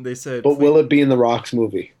then they said... But will it be in The Rock's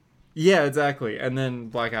movie? Yeah, exactly. And then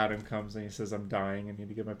Black Adam comes and he says, I'm dying. I need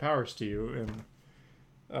to give my powers to you. And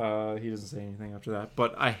he doesn't say anything after that.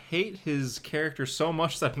 But I hate his character so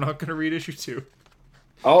much that I'm not going to read issue 2.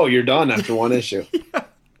 Oh, you're done after one issue. Yeah.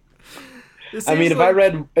 I mean, if I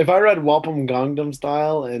read Wapum Gangnam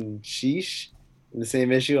Style and Sheesh in the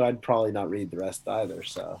same issue, I'd probably not read the rest either.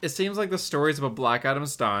 So it seems like the story's about Black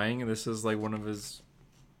Adam's dying, and this is like one of his,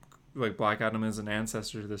 like Black Adam is an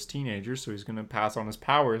ancestor to this teenager, so he's gonna pass on his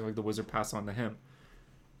powers, like the wizard passed on to him.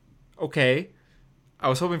 Okay, I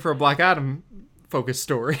was hoping for a Black Adam focused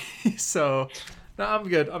story, so no, I'm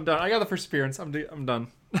good. I'm done. I got the first appearance. I'm done. I'm done.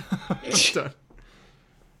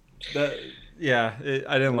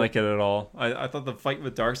 I didn't like it at all. I thought the fight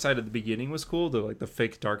with Darkseid at the beginning was cool. The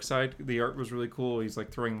fake Darkseid, the art was really cool. He's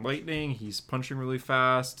like throwing lightning. He's punching really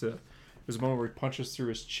fast. There's a moment where he punches through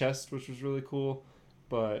his chest, which was really cool.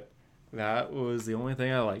 But that was the only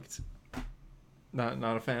thing I liked. Not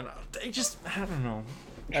a fan. I don't know.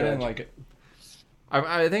 I didn't like it.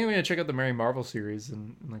 I think I'm gonna check out the Mary Marvel series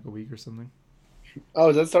in like a week or something. Oh,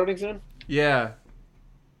 is that starting soon? Yeah.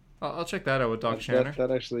 I'll check that out with Doc Shanner.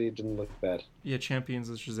 That actually didn't look bad. Yeah, Champions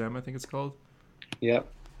of Shazam, I think it's called. Yep.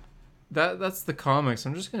 That's the comics.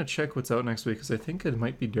 I'm just gonna check what's out next week because I think it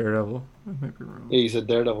might be Daredevil. I might be wrong. Yeah, you said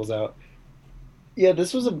Daredevil's out. Yeah,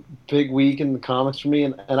 this was a big week in the comics for me,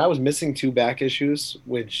 and I was missing 2 back issues,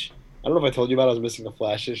 which I don't know if I told you about. I was missing a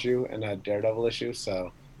Flash issue and a Daredevil issue,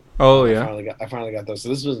 so. Oh yeah. I finally got those. So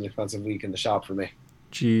this was an expensive week in the shop for me.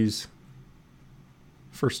 Jeez.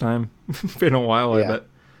 First time. Been a while, Yeah. I bet.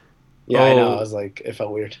 Yeah, I know. I was like, it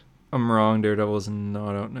felt weird. I'm wrong. Daredevil is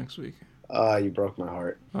not out next week. You broke my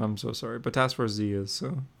heart. I'm so sorry. But Task Force Z is,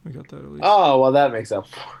 so we got that at least. Oh, well, that makes up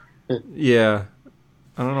for it. Yeah.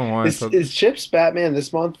 I don't know why. Is Chip's Batman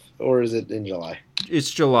this month, or is it in July?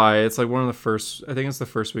 It's July. It's like one of the first. I think it's the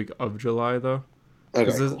first week of July, though.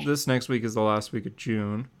 Because Okay, this next week is the last week of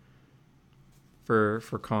June for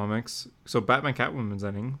comics. So Batman Catwoman's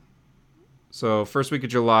ending. So first week of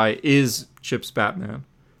July is Chip's Batman.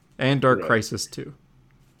 And Dark Right. Crisis 2.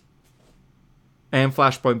 And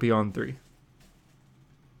Flashpoint Beyond 3.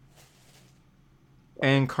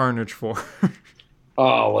 And Carnage 4.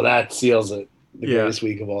 Oh, well, that seals it. The Yeah. greatest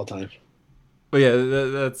week of all time. But yeah,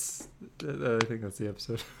 I think that's the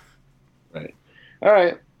episode. Right. All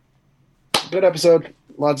right. Good episode.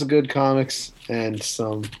 Lots of good comics and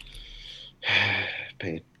some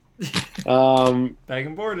pain. Bag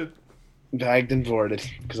and boarded. Bagged and boarded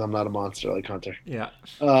because I'm not a monster like Hunter. Yeah.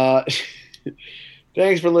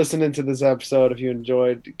 Thanks for listening to this episode. If you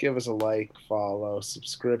enjoyed, give us a like, follow,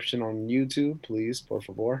 subscription on YouTube, please, por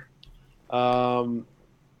favor.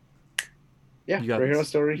 Yeah, You got for Hero this.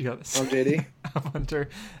 Story, You got this. I'm JD. I'm Hunter.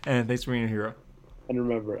 And thanks for being a hero. And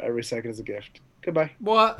remember, every second is a gift. Goodbye. What?